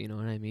guy, though, you know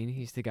what I mean?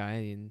 He's the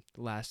guy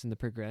last in the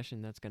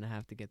progression that's going to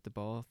have to get the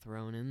ball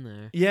thrown in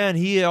there. Yeah, and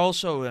he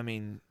also,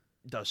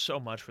 does so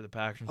much for the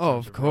Packers. Oh,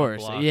 of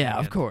course. Yeah,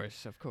 of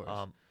course.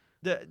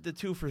 The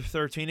 2 for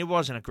 13, it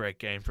wasn't a great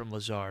game from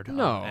Lazard.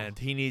 No. And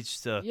he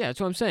needs to... Yeah, that's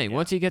what I'm saying.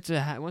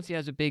 Yeah. Once he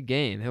has a big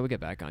game, he'll get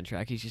back on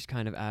track. He's just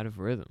kind of out of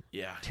rhythm.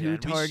 Yeah. 2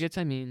 targets,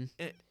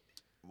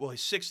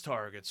 he's 6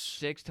 targets.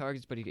 6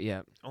 targets, but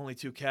only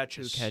 2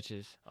 catches. 2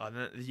 catches.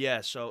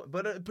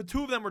 But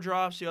 2 of them were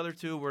drops. The other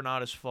 2 were not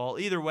his fault.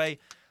 Either way,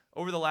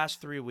 over the last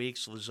 3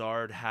 weeks,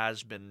 Lazard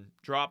has been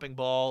dropping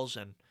balls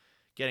and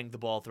getting the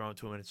ball thrown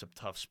to him in some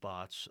tough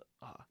spots.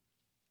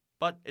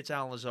 But it's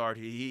Allen Lazard.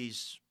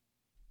 He's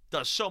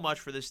does so much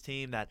for this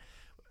team that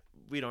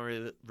we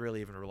don't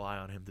really even rely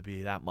on him to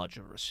be that much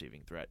of a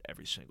receiving threat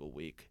every single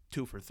week.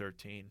 2 for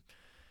 13.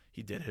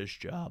 He did his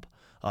job.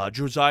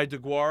 Josiah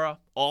DeGuara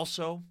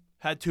also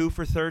had 2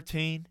 for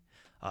 13.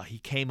 He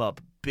came up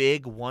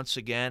big once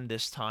again,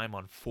 this time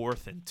on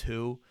 4th and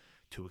 2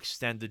 to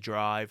extend the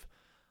drive.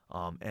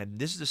 And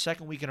this is the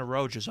second week in a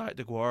row Josiah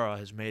DeGuara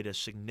has made a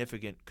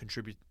significant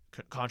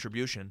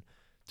contribution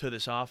to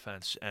this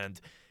offense. And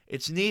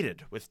it's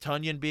needed. With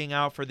Tonyan being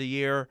out for the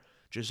year,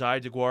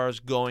 Josiah DeGuara is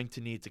going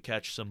to need to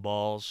catch some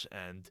balls,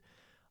 and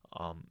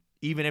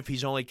even if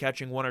he's only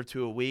catching 1 or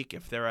 2 a week,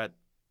 if they're at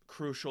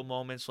crucial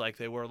moments like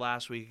they were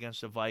last week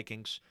against the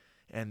Vikings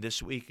and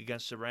this week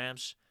against the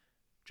Rams,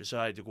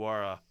 Josiah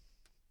DeGuara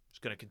is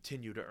going to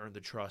continue to earn the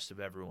trust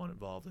of everyone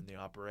involved in the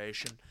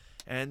operation.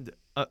 And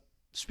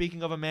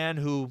speaking of a man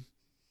who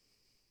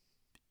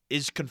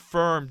is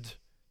confirmed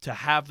to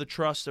have the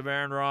trust of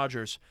Aaron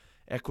Rodgers,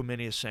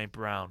 Equanimeous St.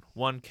 Brown,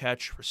 1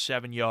 catch for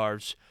 7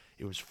 yards.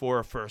 It was for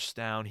a first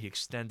down. He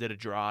extended a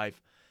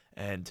drive.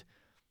 And,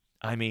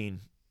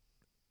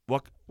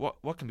 what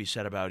can be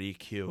said about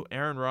EQ?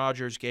 Aaron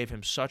Rodgers gave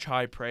him such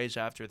high praise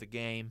after the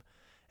game,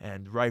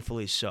 and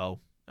rightfully so.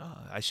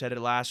 I said it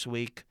last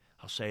week.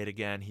 I'll say it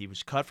again. He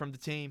was cut from the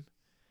team,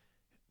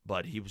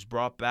 but he was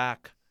brought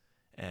back.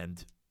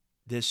 And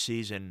this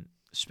season,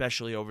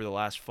 especially over the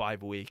last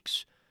 5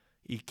 weeks,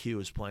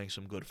 EQ is playing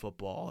some good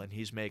football, and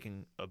he's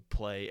making a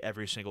play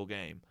every single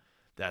game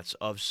that's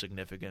of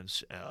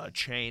significance, a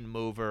chain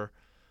mover,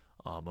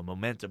 a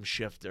momentum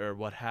shifter,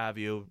 what have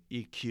you.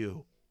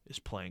 EQ is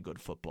playing good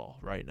football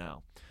right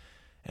now.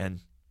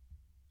 And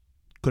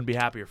couldn't be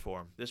happier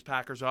for him. This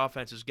Packers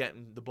offense is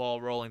getting the ball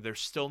rolling. They're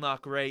still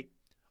not great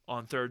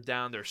on 3rd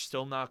down. They're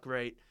still not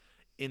great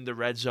in the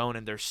red zone,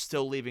 and they're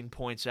still leaving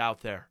points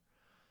out there.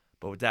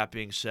 But with that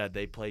being said,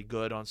 they played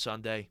good on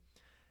Sunday,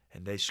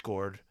 and they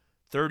scored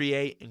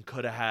 38 and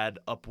could have had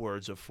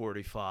upwards of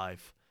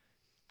 45.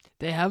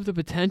 They have the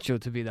potential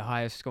to be the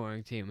highest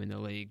scoring team in the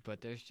league,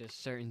 but there's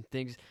just certain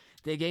things.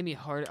 They gave me a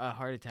heart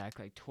attack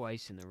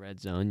twice in the red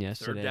zone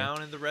yesterday. 3rd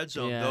down in the red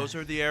zone. Yeah. Those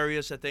are the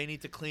areas that they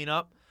need to clean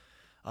up.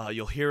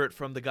 You'll hear it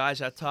from the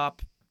guys at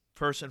top.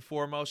 First and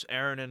foremost,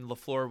 Aaron and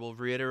LaFleur will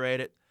reiterate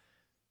it.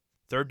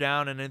 3rd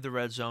down and in the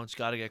red zone, it's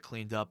got to get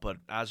cleaned up. But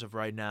as of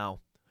right now,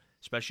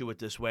 especially with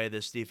this way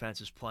this defense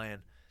is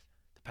playing,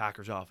 the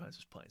Packers offense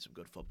is playing some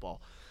good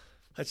football.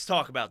 Let's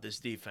talk about this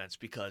defense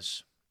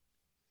because,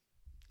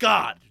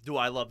 God, do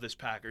I love this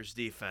Packers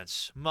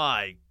defense.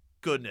 My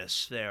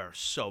goodness, they are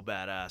so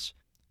badass.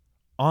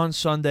 On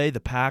Sunday, the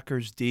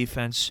Packers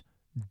defense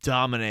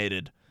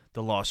dominated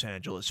the Los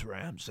Angeles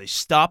Rams. They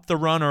stopped the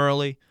run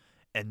early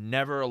and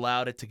never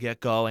allowed it to get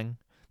going.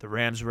 The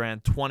Rams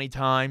ran 20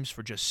 times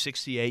for just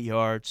 68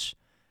 yards,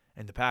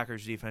 and the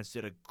Packers defense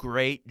did a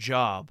great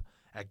job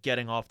at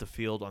getting off the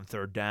field on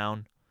third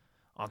down.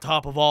 On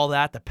top of all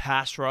that, the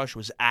pass rush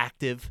was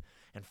active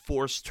and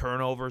forced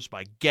turnovers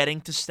by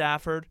getting to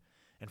Stafford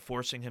and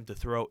forcing him to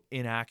throw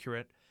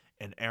inaccurate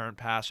and errant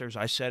passers.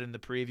 I said in the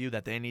preview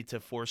that they need to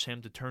force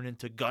him to turn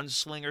into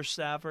gunslinger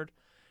Stafford,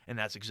 and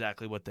that's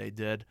exactly what they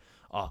did.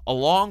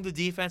 Along the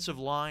defensive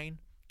line,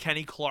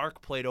 Kenny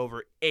Clark played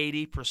over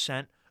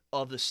 80%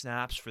 of the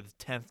snaps for the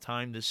 10th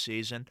time this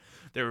season.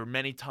 There were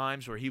many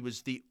times where he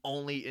was the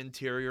only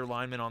interior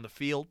lineman on the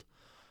field.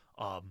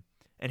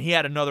 And he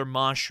had another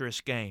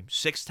monstrous game.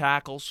 6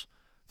 tackles,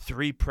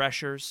 3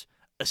 pressures,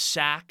 a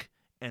sack,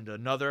 and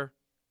another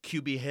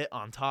QB hit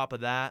on top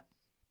of that.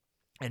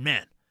 And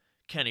man,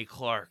 Kenny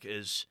Clark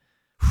is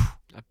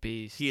a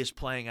beast. He is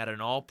playing at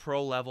an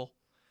all-pro level.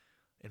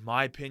 In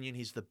my opinion,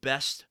 he's the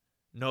best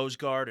nose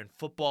guard in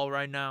football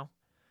right now.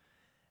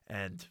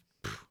 And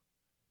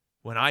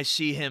when I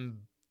see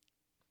him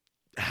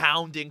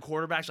hounding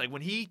quarterbacks, like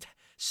when he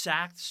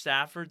sacked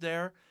Stafford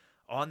there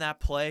on that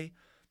play,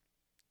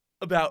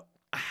 about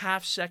a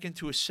half second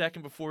to a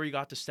second before he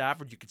got to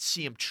Stafford, you could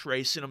see him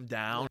tracing him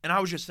down. And I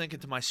was just thinking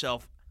to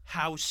myself,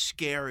 how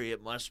scary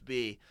it must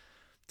be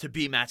to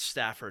be Matt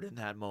Stafford in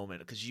that moment,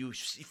 because you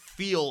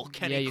feel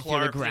Kenny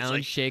Clark. Feel the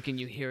ground shaking,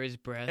 you hear his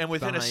breath. And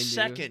within a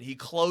second, he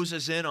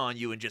closes in on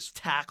you and just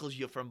tackles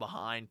you from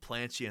behind,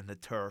 plants you in the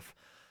turf.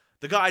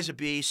 The guy's a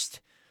beast.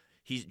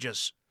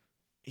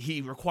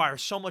 He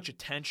requires so much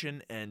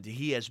attention, and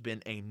he has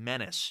been a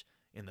menace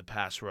in the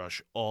pass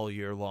rush all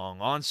year long.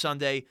 On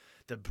Sunday,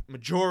 the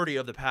majority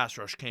of the pass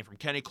rush came from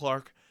Kenny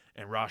Clark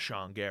and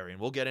Rashawn Gary.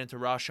 And we'll get into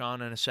Rashawn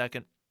in a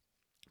second.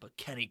 But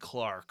Kenny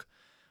Clark,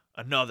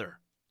 another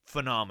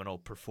phenomenal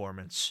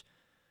performance.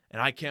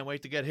 And I can't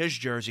wait to get his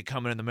jersey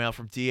coming in the mail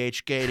from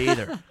DH Gate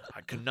either.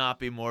 I could not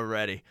be more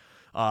ready.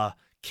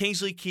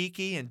 Kingsley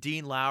Keke and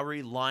Dean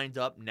Lowry lined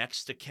up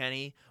next to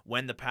Kenny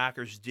when the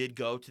Packers did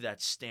go to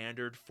that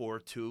standard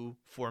 4-2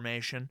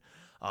 formation.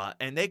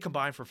 And they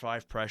combined for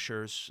 5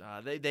 pressures.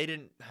 They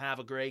didn't have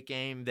a great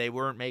game. They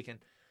weren't making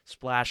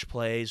splash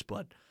plays,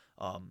 but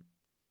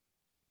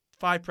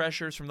 5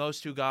 pressures from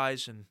those two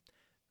guys, and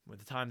with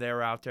the time they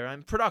were out there,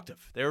 and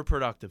productive. They were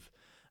productive.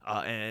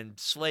 And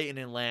Slayton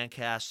and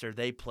Lancaster,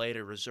 they played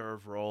a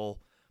reserve role,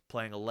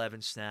 playing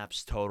 11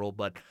 snaps total.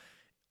 But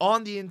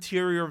on the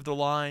interior of the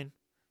line,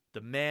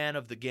 the man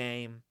of the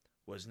game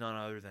was none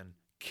other than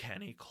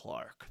Kenny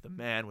Clark. The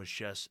man was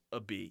just a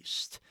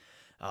beast.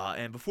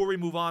 And before we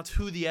move on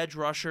to the edge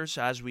rushers,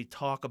 as we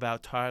talk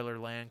about Tyler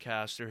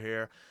Lancaster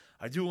here,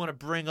 I do want to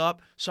bring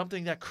up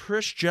something that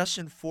Chris just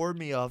informed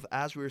me of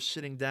as we were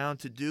sitting down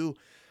to do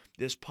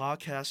this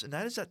podcast, and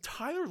that is that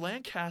Tyler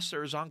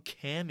Lancaster is on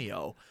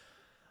Cameo.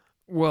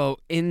 Well,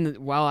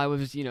 while I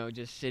was,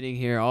 just sitting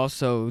here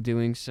also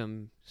doing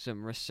some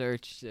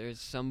research,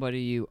 there's somebody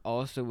you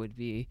also would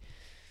be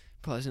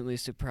pleasantly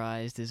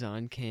surprised is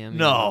on Cameo.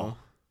 No.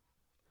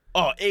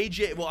 Oh,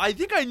 AJ. Well, I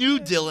think I knew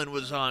Dylan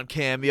was on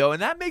Cameo,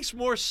 and that makes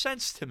more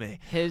sense to me.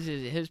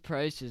 His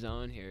price is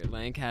on here.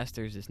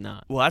 Lancaster's is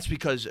not. Well, that's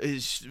because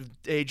is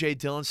AJ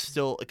Dillon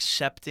still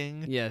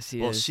accepting? Yes, he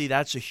is. Well, see,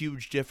 that's a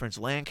huge difference.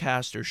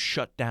 Lancaster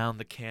shut down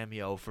the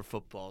Cameo for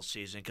football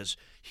season because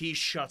he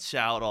shuts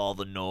out all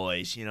the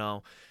noise,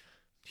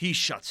 He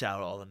shuts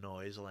out all the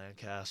noise,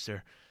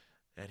 Lancaster.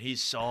 And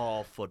he's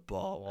all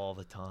football all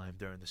the time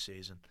during the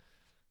season.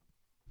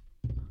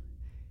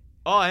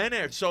 Oh, and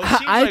there. So it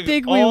seems I like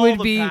think all we would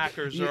the be.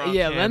 Packers are on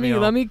Yeah, Cameo.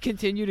 let me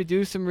continue to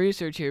do some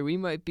research here. We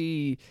might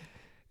be.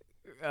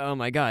 Oh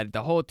my God,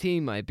 the whole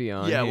team might be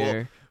on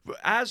here. Well,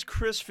 as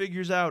Chris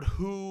figures out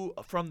who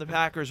from the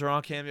Packers are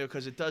on Cameo,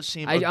 because it does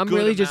seem I'm good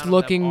really just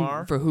amount of them looking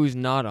are. for who's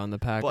not on the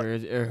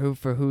Packers or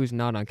who's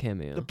not on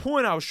Cameo. The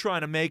point I was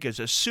trying to make is,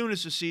 as soon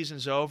as the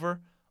season's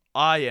over,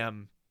 I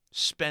am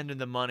spending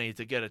the money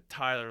to get a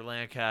Tyler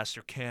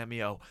Lancaster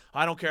Cameo.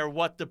 I don't care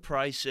what the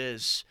price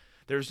is.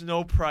 There's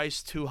no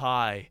price too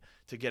high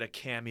to get a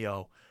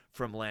Cameo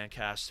from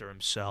Lancaster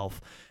himself.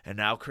 And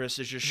now Chris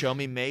has just shown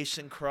me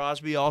Mason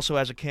Crosby also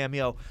has a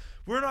Cameo.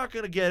 We're not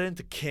going to get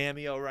into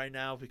Cameo right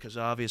now because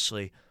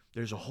obviously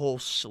there's a whole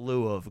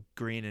slew of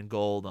green and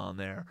gold on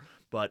there.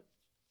 But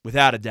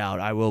without a doubt,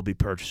 I will be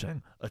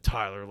purchasing a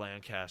Tyler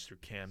Lancaster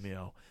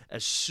Cameo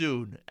as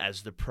soon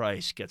as the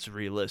price gets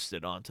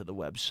relisted onto the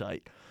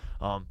website.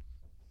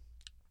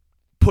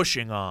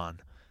 Pushing on.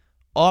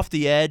 Off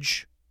the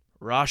edge,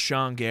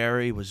 Rashawn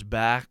Gary was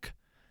back,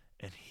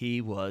 and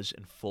he was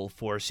in full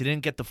force. He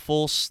didn't get the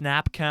full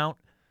snap count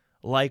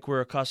like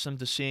we're accustomed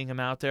to seeing him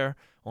out there.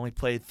 Only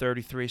played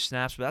 33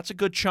 snaps, but that's a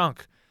good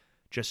chunk.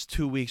 Just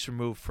 2 weeks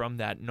removed from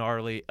that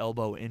gnarly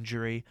elbow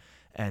injury,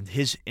 and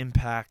his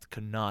impact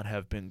could not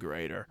have been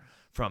greater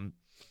from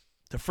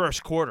the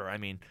first quarter. I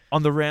mean,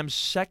 on the Rams'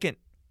 second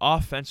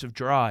offensive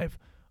drive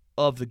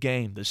of the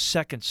game, the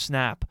second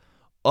snap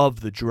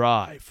of the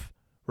drive.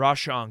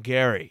 Rashawn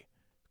Gary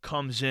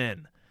comes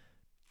in,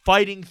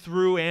 fighting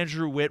through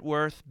Andrew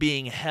Whitworth,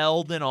 being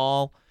held and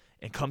all,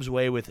 and comes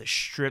away with a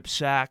strip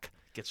sack.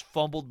 Gets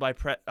fumbled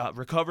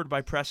recovered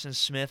by Preston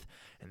Smith,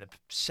 and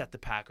set the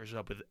Packers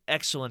up with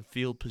excellent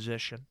field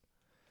position.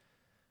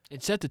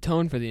 It set the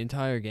tone for the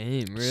entire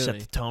game, really. Set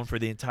the tone for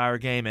the entire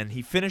game, and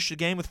he finished the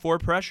game with 4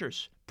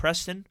 pressures.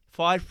 Preston,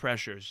 5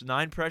 pressures.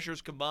 9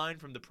 pressures combined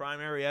from the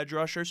primary edge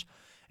rushers,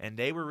 and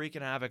they were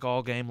wreaking havoc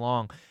all game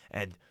long.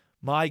 And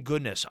my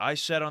goodness, I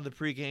said on the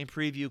pregame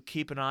preview,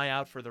 keep an eye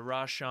out for the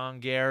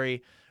Rashawn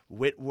Gary,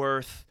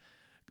 Whitworth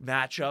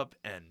matchup,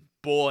 and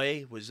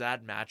boy, was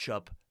that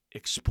matchup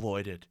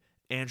exploited.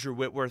 Andrew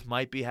Whitworth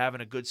might be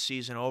having a good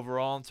season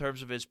overall in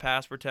terms of his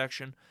pass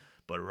protection,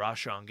 but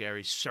Rashawn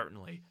Gary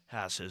certainly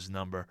has his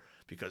number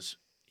because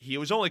he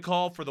was only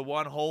called for the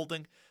 1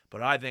 holding,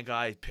 but I think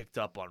I picked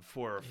up on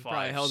 4 or 5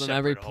 probably held him separate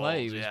every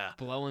play. holds. He was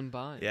blowing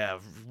by. Yeah,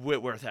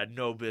 Whitworth had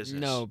no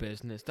business. No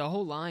business. The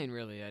whole line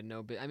really had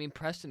no business. I mean,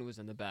 Preston was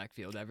in the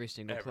backfield every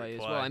single play as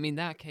well. I mean,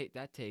 that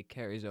take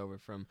carries over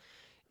from,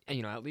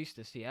 at least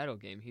the Seattle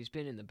game. He's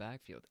been in the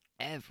backfield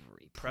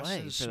every play Preston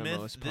for the Smith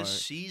most part.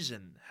 this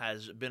season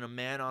has been a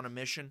man on a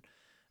mission.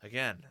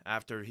 Again,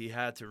 after he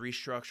had to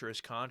restructure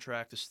his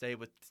contract to stay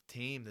with the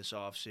team this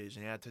offseason,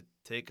 he had to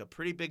take a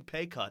pretty big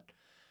pay cut.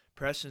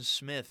 Preston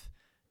Smith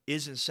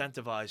is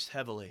incentivized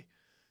heavily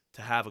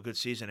to have a good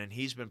season, and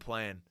he's been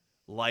playing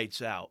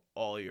lights out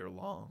all year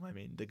long. I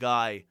mean, the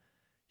guy,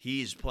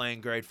 he's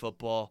playing great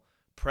football.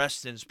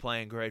 Preston's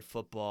playing great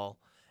football.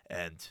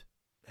 And,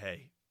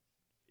 hey,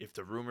 if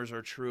the rumors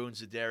are true and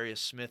Zadarius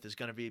Smith is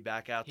going to be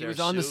back out there He was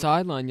on the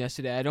sideline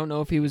yesterday. I don't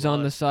know if he was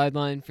on the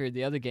sideline for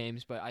the other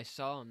games, but I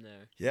saw him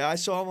there. Yeah, I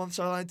saw him on the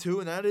sideline too,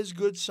 and that is a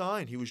good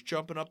sign. He was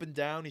jumping up and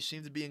down. He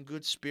seemed to be in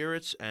good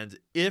spirits. And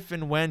if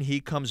and when he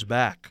comes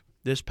back,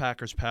 this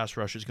Packers pass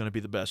rush is going to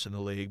be the best in the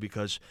league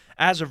because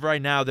as of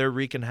right now, they're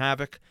wreaking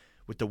havoc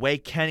with the way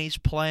Kenny's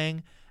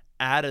playing.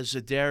 Add a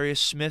Zadarius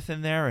Smith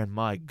in there, and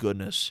my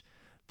goodness,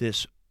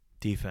 this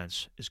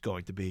defense is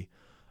going to be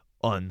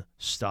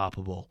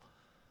unstoppable.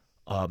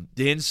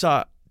 The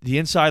inside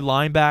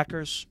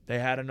linebackers, they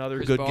had another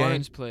Chris good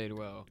Barnes game. played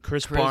well.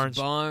 Chris Barnes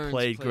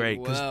played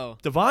great because well.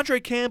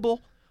 Devondre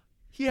Campbell,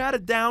 he had a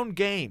down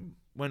game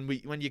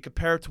when you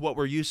compare it to what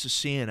we're used to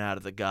seeing out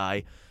of the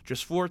guy.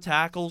 Just 4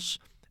 tackles,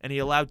 and he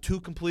allowed 2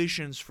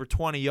 completions for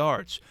 20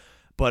 yards.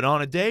 But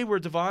on a day where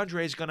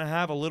Devondre is going to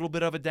have a little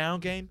bit of a down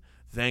game,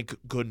 thank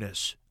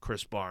goodness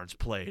Chris Barnes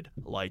played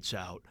lights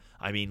out.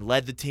 I mean,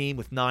 led the team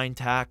with 9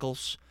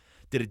 tackles,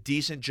 did a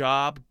decent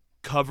job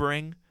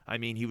covering. I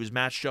mean, he was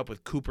matched up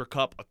with Cooper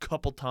Kupp a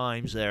couple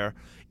times there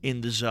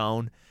in the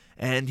zone,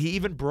 and he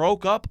even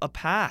broke up a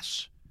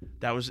pass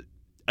that was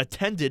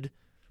intended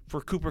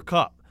for Cooper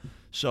Kupp.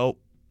 So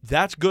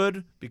that's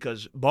good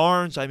because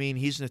Barnes, I mean,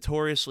 he's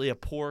notoriously a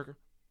poor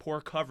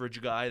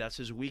coverage guy. That's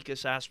his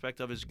weakest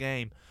aspect of his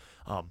game.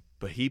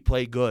 But he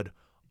played good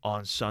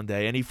on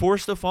Sunday, and he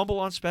forced a fumble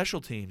on special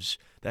teams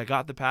that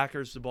got the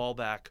Packers the ball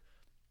back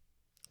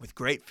with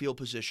great field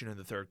position in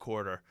the third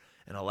quarter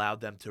and allowed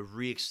them to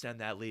re-extend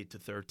that lead to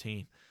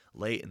 13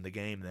 late in the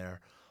game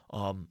there.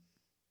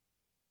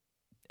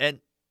 And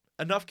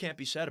enough can't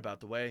be said about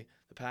the way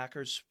the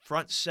Packers'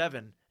 front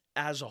 7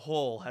 as a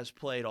whole has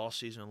played all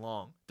season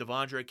long.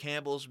 Devondre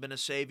Campbell's been a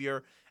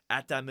savior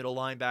at that middle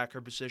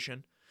linebacker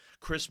position.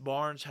 Chris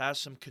Barnes has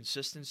some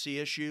consistency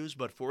issues,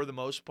 but for the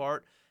most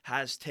part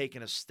has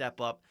taken a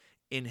step up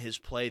in his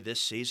play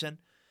this season.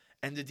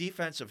 And the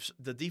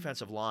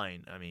defensive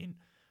line, I mean,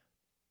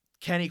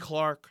 Kenny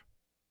Clark,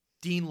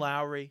 Dean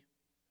Lowry,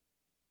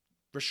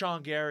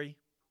 Rashawn Gary,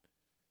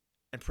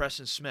 and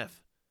Preston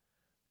Smith.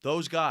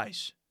 Those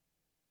guys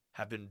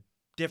have been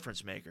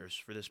difference makers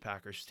for this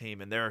Packers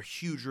team, and they're a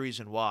huge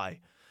reason why.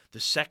 The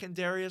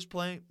secondary has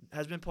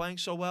been playing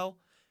so well,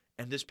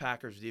 and this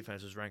Packers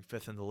defense is ranked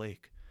 5th in the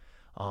league.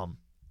 And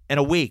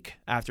a week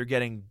after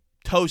getting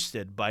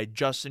toasted by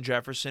Justin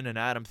Jefferson and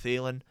Adam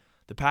Thielen,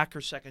 the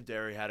Packers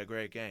secondary had a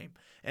great game.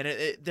 And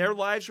their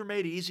lives were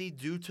made easy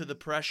due to the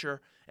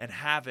pressure and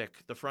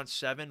havoc the front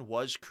 7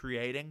 was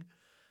creating.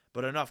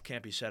 But enough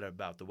can't be said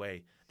about the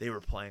way they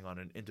were playing on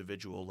an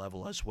individual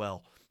level as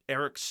well.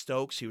 Eric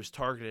Stokes, he was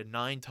targeted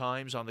 9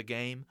 times on the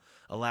game,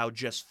 allowed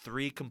just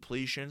 3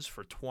 completions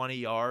for 20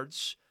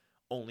 yards,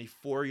 only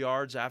 4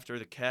 yards after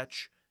the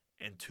catch,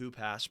 and 2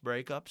 pass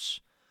breakups.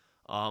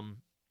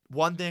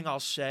 One thing I'll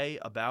say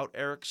about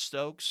Eric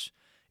Stokes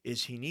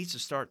is he needs to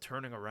start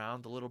turning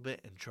around a little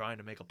bit and trying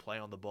to make a play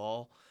on the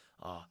ball.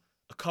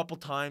 A couple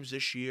times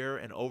this year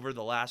and over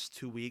the last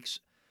 2 weeks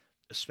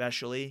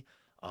especially,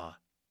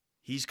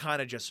 he's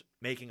kind of just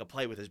making a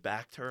play with his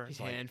back turned. He's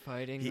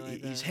hand-fighting.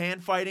 He's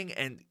hand-fighting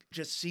and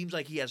just seems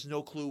like he has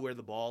no clue where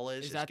the ball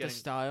is. Is that the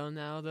style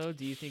now, though?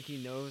 Do you think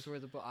he knows where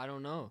the ball – I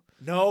don't know.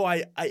 No,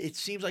 it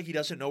seems like he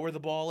doesn't know where the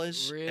ball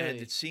is. Really? And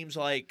it seems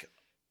like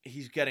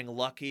he's getting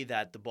lucky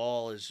that the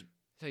ball is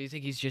So you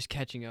think he's just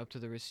catching up to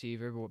the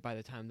receiver by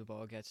the time the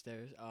ball gets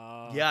there?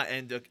 Yeah,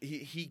 and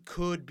he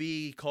could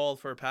be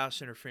called for a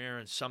pass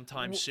interference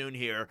sometime soon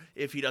here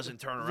if he doesn't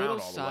turn around Little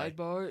all the way.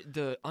 sidebar: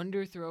 the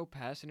underthrow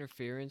pass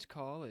interference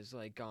call is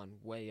like gone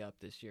way up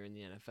this year in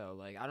the NFL.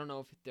 Like I don't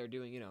know if they're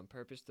doing on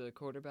purpose to the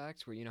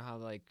quarterbacks, where how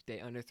like they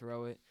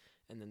underthrow it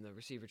and then the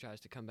receiver tries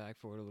to come back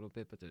for it a little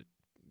bit, but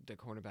the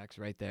cornerback's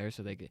right there,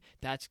 so they get.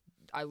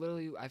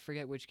 I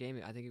forget which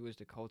game. I think it was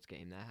the Colts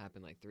game that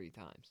happened like 3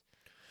 times.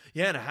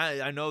 Yeah, and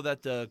I know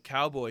that the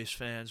Cowboys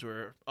fans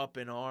were up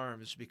in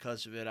arms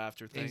because of it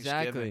after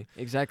Thanksgiving.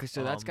 Exactly.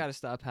 So that's got to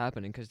stop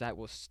happening because that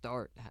will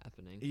start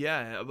happening.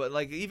 Yeah, but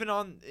like even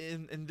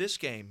in this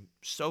game,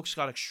 Stokes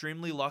got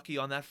extremely lucky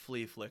on that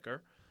flea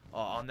flicker,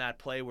 on that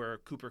play where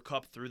Cooper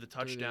Kupp threw the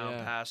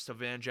touchdown pass to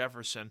Van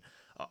Jefferson.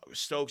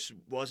 Stokes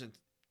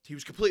he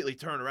was completely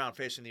turned around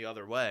facing the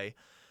other way,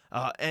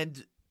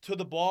 and to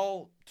the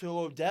ball to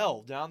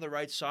Odell down the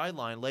right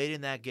sideline late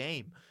in that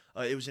game.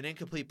 It was an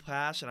incomplete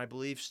pass, and I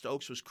believe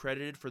Stokes was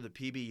credited for the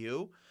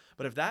PBU.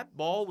 But if that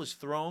ball was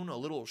thrown a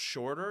little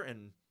shorter,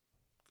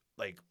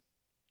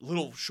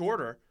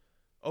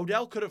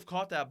 Odell could have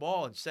caught that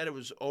ball. Instead, it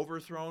was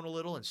overthrown a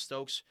little, and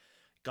Stokes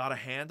got a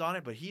hand on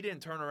it, but he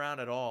didn't turn around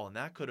at all, and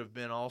that could have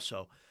been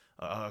also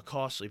a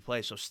costly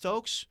play. So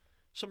Stokes,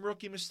 some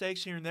rookie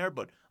mistakes here and there,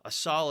 but a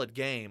solid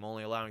game,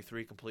 only allowing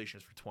 3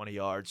 completions for 20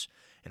 yards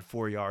and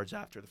 4 yards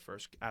after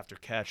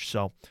catch.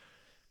 So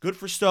good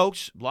for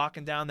Stokes,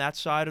 blocking down that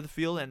side of the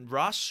field. And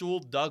Rasul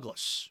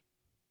Douglas,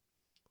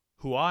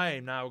 who I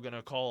am now going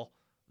to call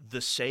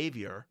the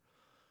savior,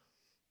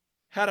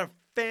 had a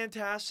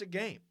fantastic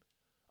game.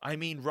 I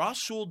mean,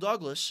 Rasul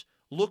Douglas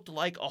looked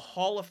like a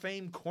Hall of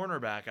Fame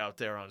cornerback out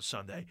there on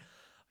Sunday.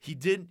 He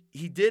did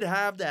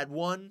have that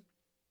one,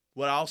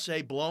 what I'll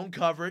say, blown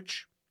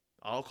coverage.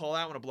 I'll call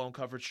that one a blown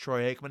coverage,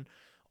 Troy Aikman,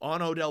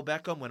 on Odell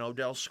Beckham when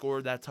Odell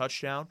scored that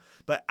touchdown.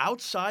 But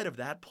outside of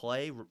that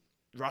play,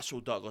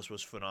 Rasul Douglas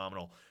was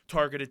phenomenal.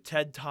 Targeted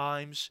 10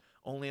 times,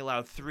 only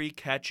allowed 3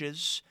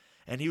 catches,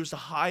 and he was the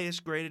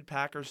highest graded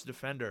Packers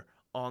defender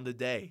on the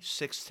day.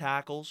 6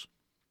 tackles,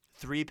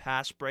 3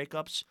 pass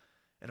breakups,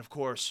 and of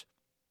course,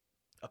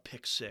 a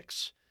pick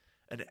 6.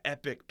 An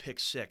epic pick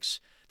 6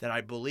 that I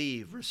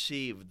believe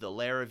received the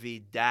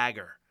Larrivee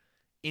dagger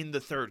in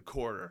the 3rd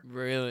quarter.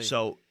 Really?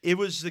 So it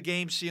was the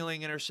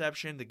game-sealing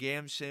interception, the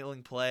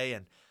game-sealing play,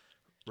 and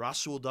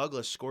Rasul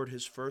Douglas scored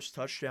his first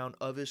touchdown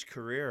of his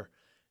career.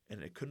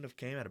 And it couldn't have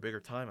came at a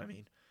bigger time. I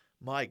mean,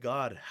 my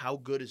God, how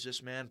good is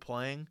this man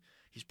playing?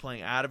 He's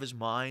playing out of his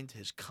mind.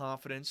 His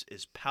confidence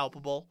is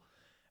palpable,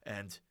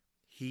 and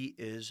he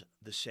is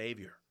the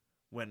savior.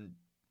 When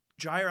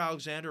Jair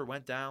Alexander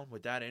went down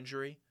with that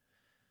injury,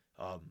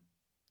 the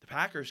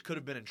Packers could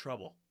have been in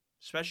trouble,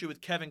 especially with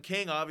Kevin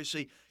King.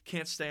 Obviously,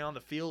 can't stay on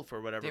the field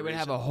for whatever reason. They would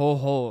have a whole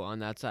hole on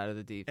that side of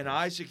the defense. And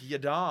Isaac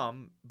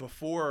Yadam,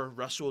 before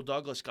Rasul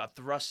Douglas got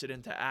thrusted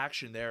into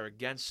action there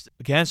against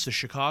the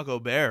Chicago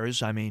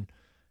Bears, I mean,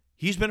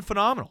 he's been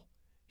phenomenal.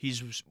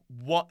 He's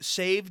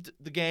saved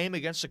the game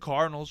against the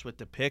Cardinals with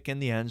the pick in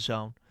the end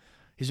zone.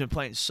 He's been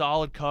playing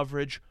solid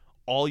coverage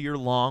all year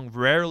long,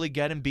 rarely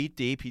getting beat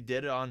deep. He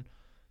did it on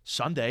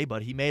Sunday,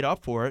 but he made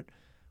up for it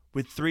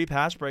with 3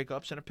 pass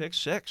breakups and a pick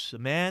 6. The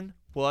man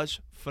was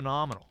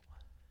phenomenal.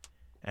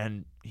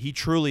 And he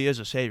truly is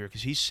a savior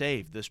because he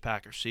saved this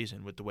Packers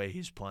season with the way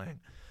he's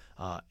playing.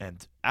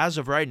 And as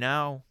of right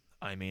now,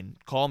 I mean,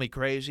 call me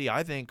crazy,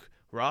 I think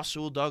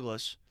Rasul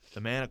Douglas,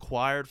 the man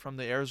acquired from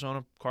the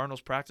Arizona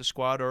Cardinals practice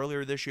squad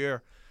earlier this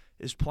year,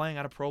 is playing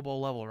at a Pro Bowl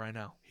level right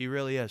now. He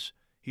really is.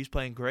 He's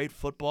playing great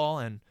football,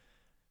 and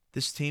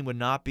this team would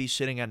not be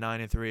sitting at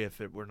 9-3 if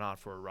it were not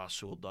for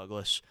Rasul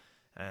Douglas.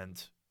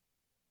 And,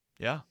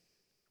 yeah,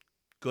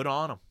 good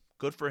on him.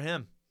 Good for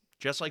him.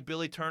 Just like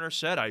Billy Turner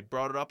said, I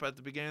brought it up at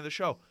the beginning of the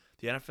show,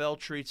 the NFL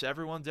treats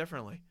everyone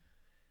differently.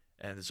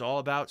 And it's all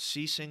about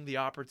seizing the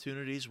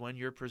opportunities when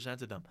you're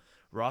presented them.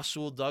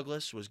 Rasul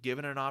Douglas was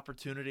given an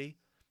opportunity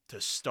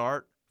to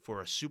start for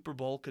a Super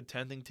Bowl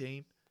contending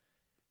team,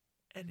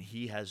 and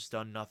he has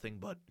done nothing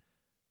but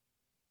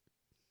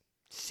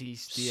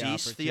seize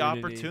the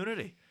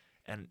opportunity.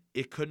 And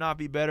it could not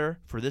be better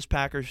for this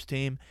Packers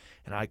team,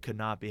 and I could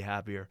not be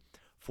happier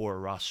for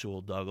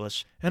Rasul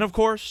Douglas. And, of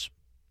course,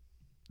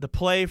 the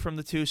play from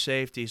the 2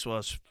 safeties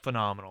was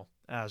phenomenal,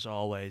 as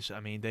always. I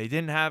mean, they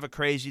didn't have a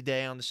crazy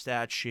day on the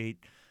stat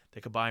sheet.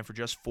 They combined for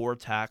just 4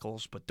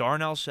 tackles. But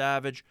Darnell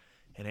Savage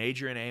and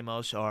Adrian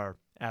Amos are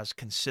as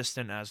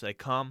consistent as they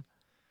come.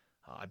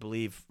 I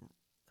believe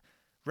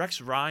Rex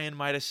Ryan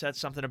might have said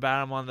something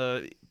about him on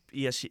the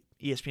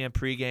ESPN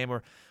pregame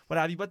or what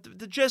have you. But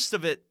the gist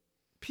of it,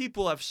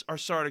 people are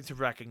starting to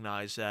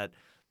recognize that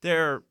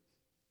they're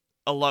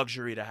a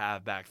luxury to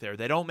have back there.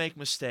 They don't make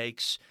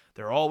mistakes.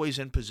 They're always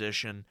in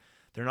position.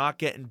 They're not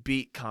getting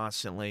beat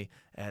constantly,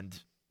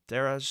 and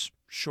they're as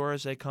sure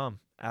as they come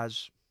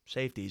as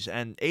safeties.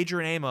 And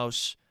Adrian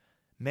Amos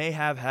may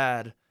have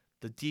had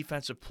the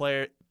defensive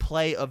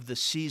play of the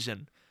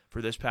season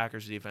for this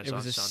Packers defense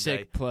on Sunday. It was a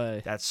sick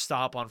play. That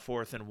stop on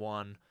 4th and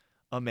 1,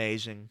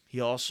 amazing.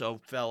 He also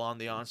fell on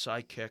the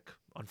onside kick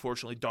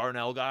Unfortunately,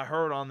 Darnell got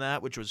hurt on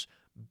that, which was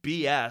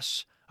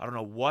BS. I don't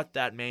know what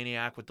that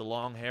maniac with the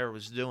long hair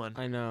was doing.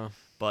 I know.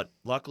 But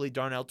luckily,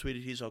 Darnell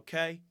tweeted he's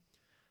okay.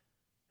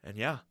 And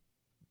yeah,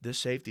 this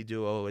safety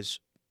duo is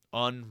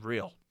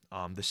unreal.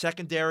 The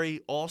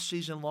secondary all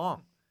season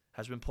long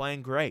has been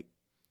playing great.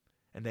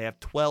 And they have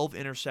 12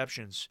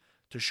 interceptions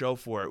to show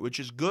for it, which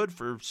is good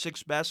for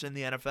 6th best in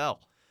the NFL.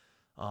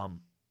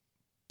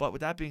 But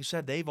with that being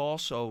said, they've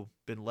also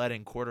been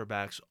letting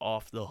quarterbacks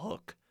off the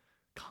hook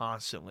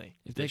constantly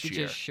If they this could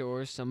year just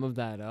shore some of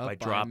that up by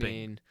dropping I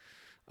mean,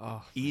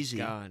 oh, easy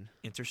my God.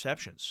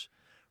 interceptions.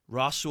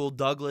 Rasul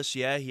Douglas,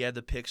 yeah, he had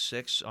the pick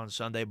 6 on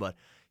Sunday, but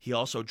he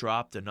also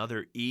dropped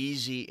another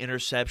easy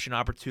interception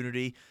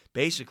opportunity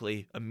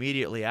basically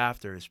immediately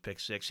after his pick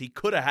 6. He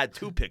could have had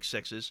 2 pick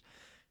 6s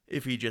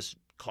if he just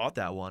caught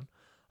that one.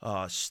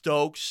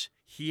 Stokes,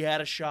 he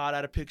had a shot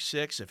at a pick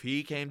 6 if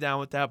he came down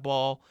with that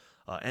ball.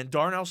 And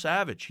Darnell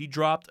Savage, he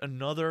dropped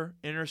another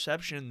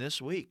interception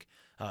this week.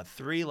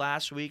 3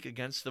 last week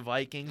against the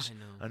Vikings, I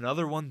know.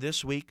 another one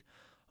this week.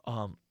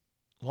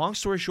 Long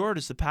story short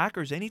is the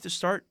Packers, they need to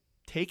start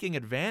taking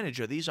advantage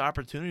of these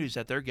opportunities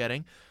that they're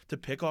getting to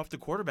pick off the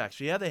quarterbacks.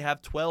 So yeah, they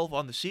have 12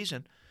 on the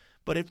season,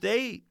 but if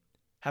they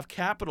have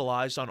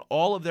capitalized on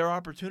all of their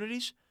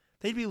opportunities,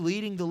 they'd be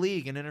leading the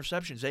league in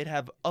interceptions. They'd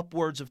have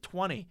upwards of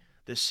 20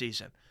 this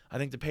season. I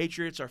think the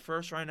Patriots are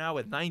first right now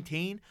with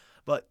 19,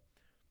 but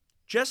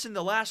just in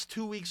the last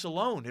 2 weeks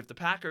alone, if the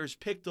Packers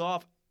picked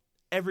off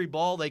every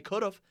ball they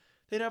could have,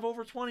 they'd have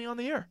over 20 on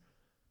the year.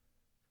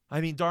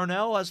 I mean,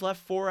 Darnell has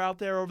left 4 out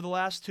there over the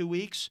last 2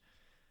 weeks.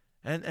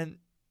 And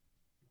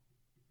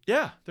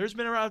yeah, there's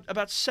been around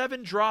about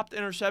 7 dropped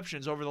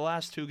interceptions over the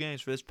last 2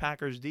 games for this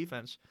Packers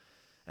defense.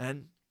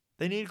 And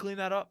they need to clean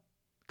that up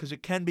because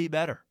it can be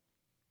better.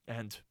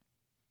 And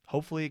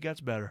hopefully it gets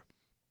better.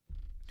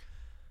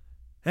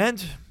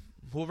 And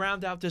we'll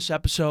round out this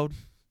episode.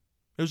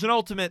 It was an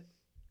ultimate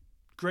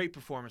great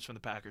performance from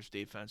the Packers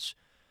defense.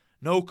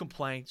 No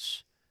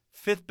complaints.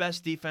 5th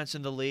best defense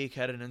in the league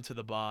headed into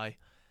the bye.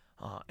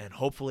 And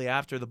hopefully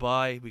after the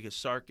bye, we can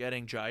start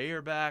getting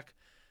Jair back,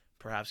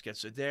 perhaps get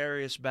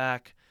Za'Darius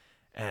back.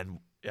 And,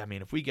 I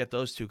mean, if we get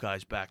those 2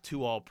 guys back,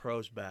 2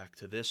 All-Pros back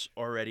to this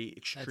already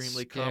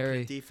extremely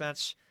competent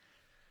defense,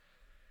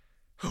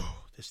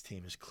 this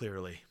team is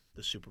clearly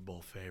the Super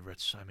Bowl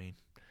favorites. I mean,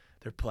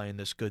 they're playing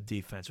this good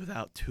defense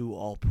without 2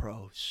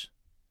 All-Pros.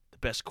 The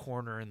best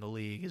corner in the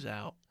league is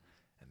out,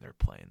 and they're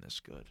playing this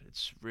good.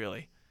 It's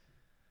really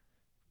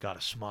got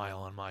a smile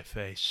on my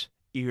face,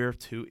 ear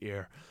to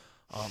ear.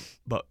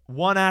 But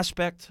one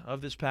aspect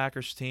of this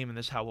Packers team, and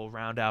this is how we'll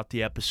round out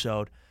the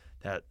episode,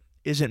 that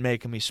isn't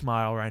making me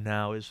smile right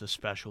now is the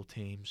special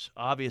teams.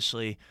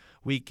 Obviously,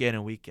 week in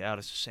and week out,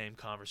 it's the same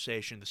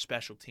conversation. The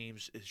special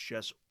teams is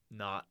just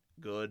not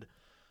good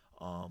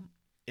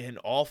in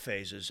all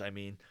phases. I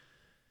mean,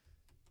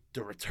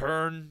 the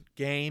return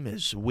game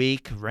is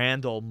weak.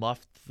 Randall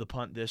muffed the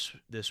punt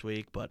this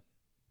week, but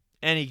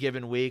any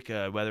given week,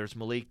 whether it's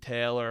Malik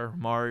Taylor,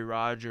 Mari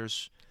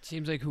Rodgers,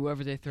 Seems like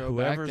whoever they throw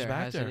Whoever's back there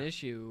back has there. an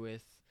issue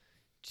with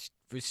just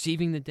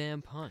receiving the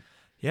damn punt.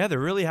 yeah, there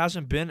really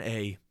hasn't been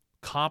a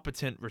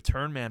competent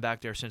return man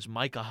back there since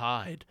Micah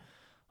Hyde.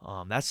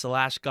 That's the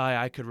last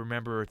guy I could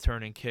remember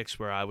returning kicks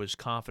where I was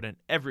confident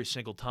every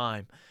single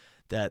time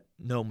that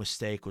no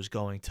mistake was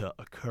going to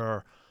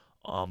occur.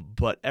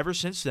 But ever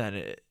since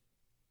then,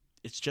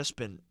 it's just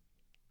been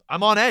 –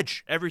 I'm on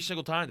edge every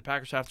single time the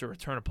Packers have to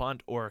return a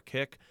punt or a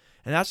kick,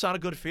 and that's not a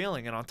good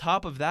feeling. And on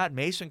top of that,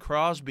 Mason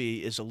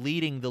Crosby is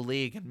leading the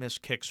league in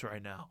missed kicks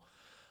right now.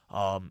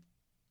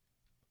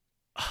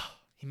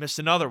 He missed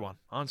another one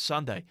on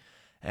Sunday,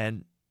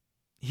 and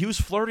he was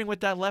flirting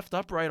with that left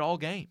upright all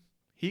game.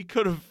 He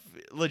could have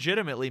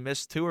legitimately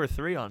missed 2 or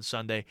 3 on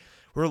Sunday.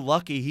 We're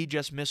lucky he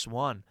just missed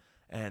 1,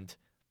 and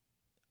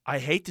I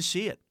hate to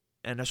see it.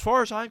 And as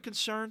far as I'm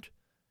concerned,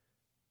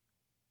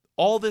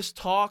 all this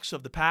talks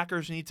of the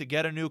Packers need to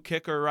get a new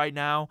kicker right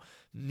now,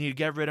 need to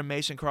get rid of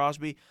Mason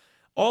Crosby,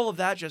 all of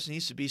that just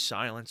needs to be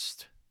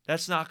silenced.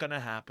 That's not going to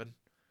happen.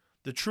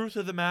 The truth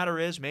of the matter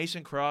is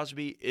Mason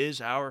Crosby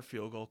is our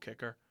field goal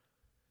kicker.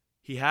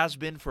 He has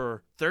been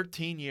for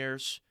 13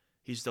 years.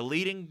 He's the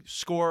leading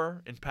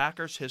scorer in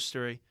Packers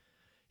history.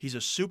 He's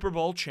a Super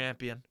Bowl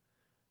champion.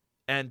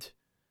 And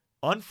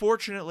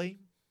unfortunately,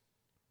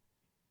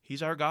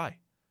 he's our guy,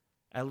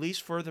 at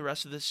least for the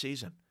rest of this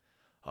season.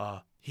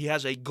 He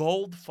has a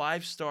gold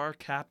 5-star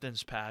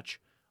captain's patch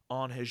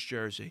on his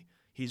jersey.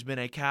 He's been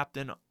a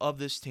captain of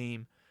this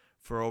team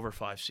for over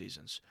 5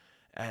 seasons.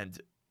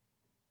 And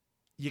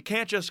you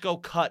can't just go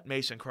cut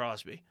Mason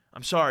Crosby.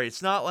 I'm sorry.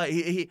 It's not like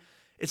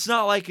it's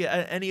not like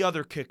any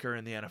other kicker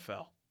in the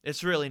NFL.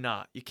 It's really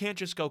not. You can't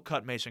just go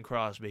cut Mason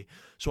Crosby.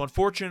 So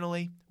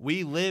unfortunately,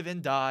 we live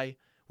and die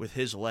with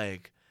his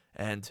leg.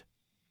 And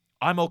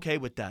I'm okay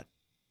with that.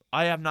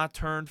 I have not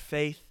turned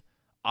faith.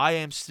 I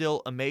am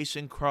still a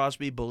Mason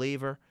Crosby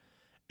believer.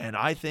 And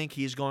I think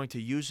he's going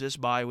to use this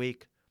bye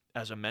week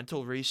as a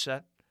mental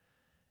reset.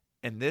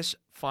 And this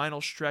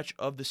final stretch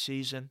of the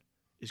season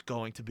is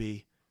going to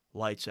be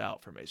lights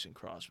out for Mason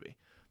Crosby.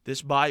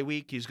 This bye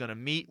week, he's going to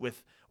meet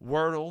with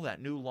Wordle,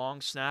 that new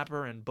long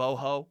snapper, and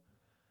Boho,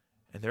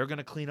 and they're going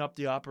to clean up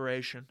the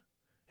operation.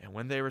 And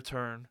when they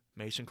return,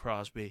 Mason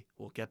Crosby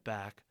will get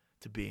back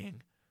to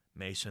being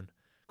Mason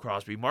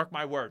Crosby. Mark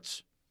my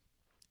words.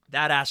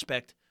 That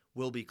aspect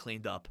will be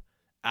cleaned up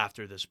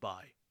after this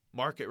bye.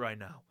 Mark it right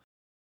now.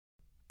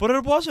 But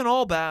it wasn't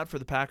all bad for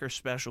the Packers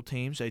special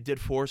teams. They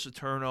did force a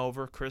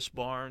turnover. Chris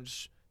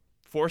Barnes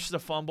forced a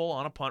fumble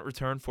on a punt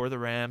return for the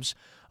Rams.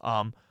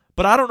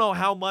 But I don't know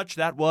how much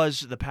that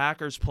was the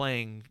Packers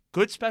playing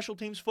good special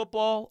teams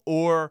football,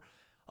 or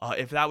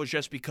if that was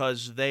just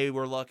because they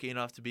were lucky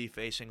enough to be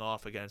facing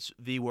off against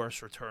the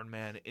worst return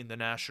man in the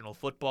National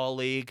Football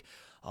League.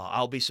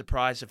 I'll be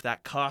surprised if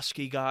that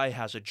Koski guy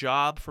has a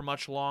job for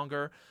much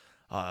longer.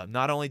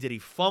 Not only did he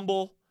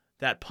fumble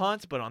that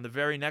punt, but on the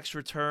very next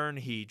return,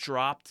 he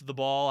dropped the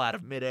ball out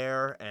of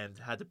midair and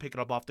had to pick it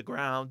up off the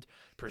ground,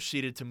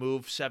 proceeded to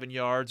move 7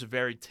 yards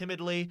very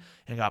timidly,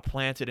 and got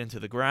planted into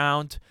the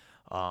ground.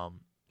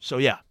 So,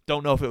 yeah,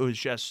 don't know if it was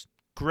just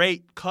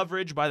great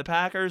coverage by the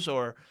Packers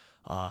or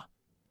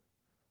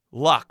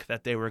luck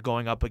that they were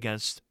going up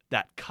against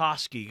that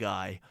Koski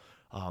guy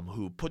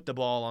who put the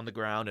ball on the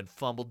ground and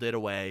fumbled it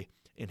away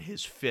in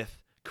his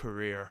 5th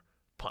career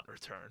punt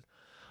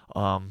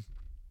return.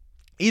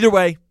 Either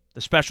way, the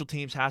special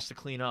teams has to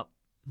clean up.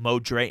 Mo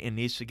Drayton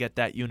needs to get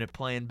that unit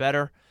playing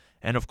better.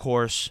 And, of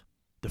course,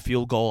 the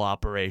field goal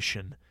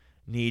operation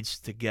needs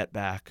to get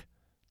back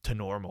to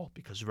normal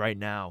because right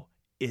now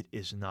it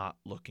is not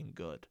looking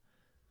good.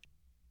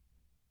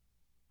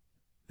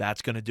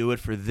 That's going to do it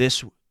for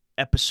this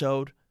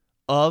episode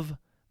of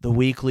The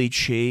Weekly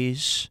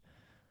Cheese.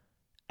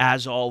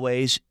 As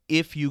always,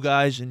 if you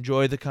guys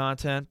enjoy the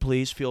content,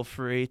 please feel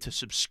free to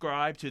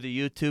subscribe to the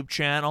YouTube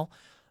channel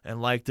and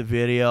like the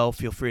video.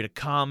 Feel free to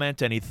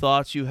comment any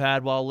thoughts you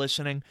had while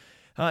listening.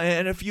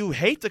 And if you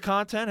hate the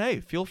content,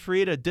 hey, feel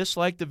free to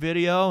dislike the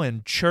video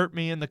and chirp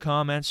me in the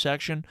comments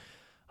section.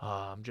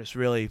 I'm just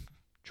really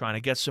trying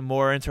to get some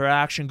more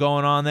interaction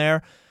going on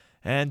there.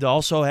 And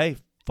also, hey,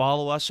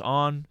 follow us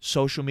on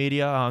social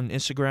media, on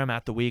Instagram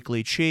at The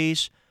Weekly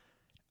Cheese,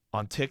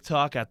 on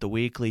TikTok at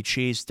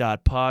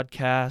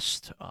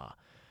theweeklycheese.podcast. You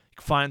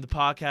can find the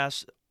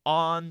podcast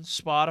on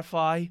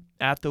Spotify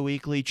at The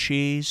Weekly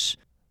Cheese.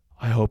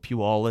 I hope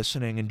you all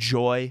listening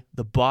enjoy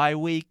the bye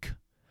week.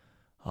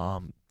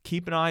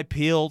 Keep an eye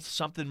peeled.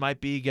 Something might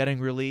be getting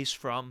released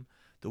from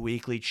The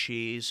Weekly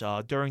Cheese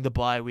during the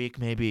bye week.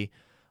 Maybe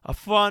a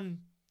fun,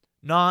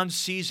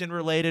 non-season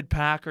related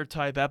Packer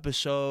type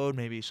episode.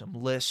 Maybe some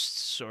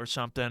lists or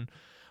something.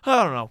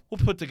 I don't know.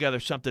 We'll put together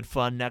something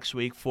fun next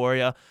week for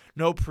you.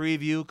 No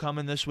preview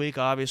coming this week.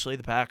 Obviously,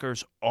 the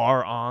Packers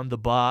are on the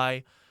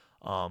bye.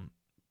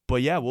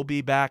 But yeah, we'll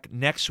be back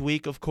next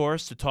week, of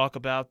course, to talk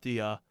about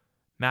the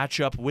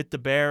matchup with the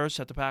Bears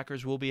that the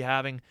Packers will be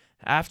having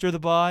after the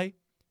bye.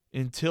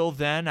 Until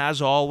then,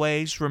 as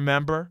always,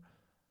 remember,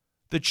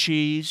 the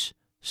cheese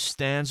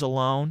stands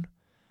alone.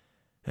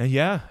 And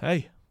yeah,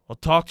 hey, I'll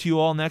talk to you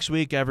all next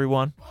week,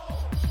 everyone.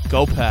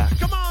 Go Pack.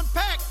 Come on!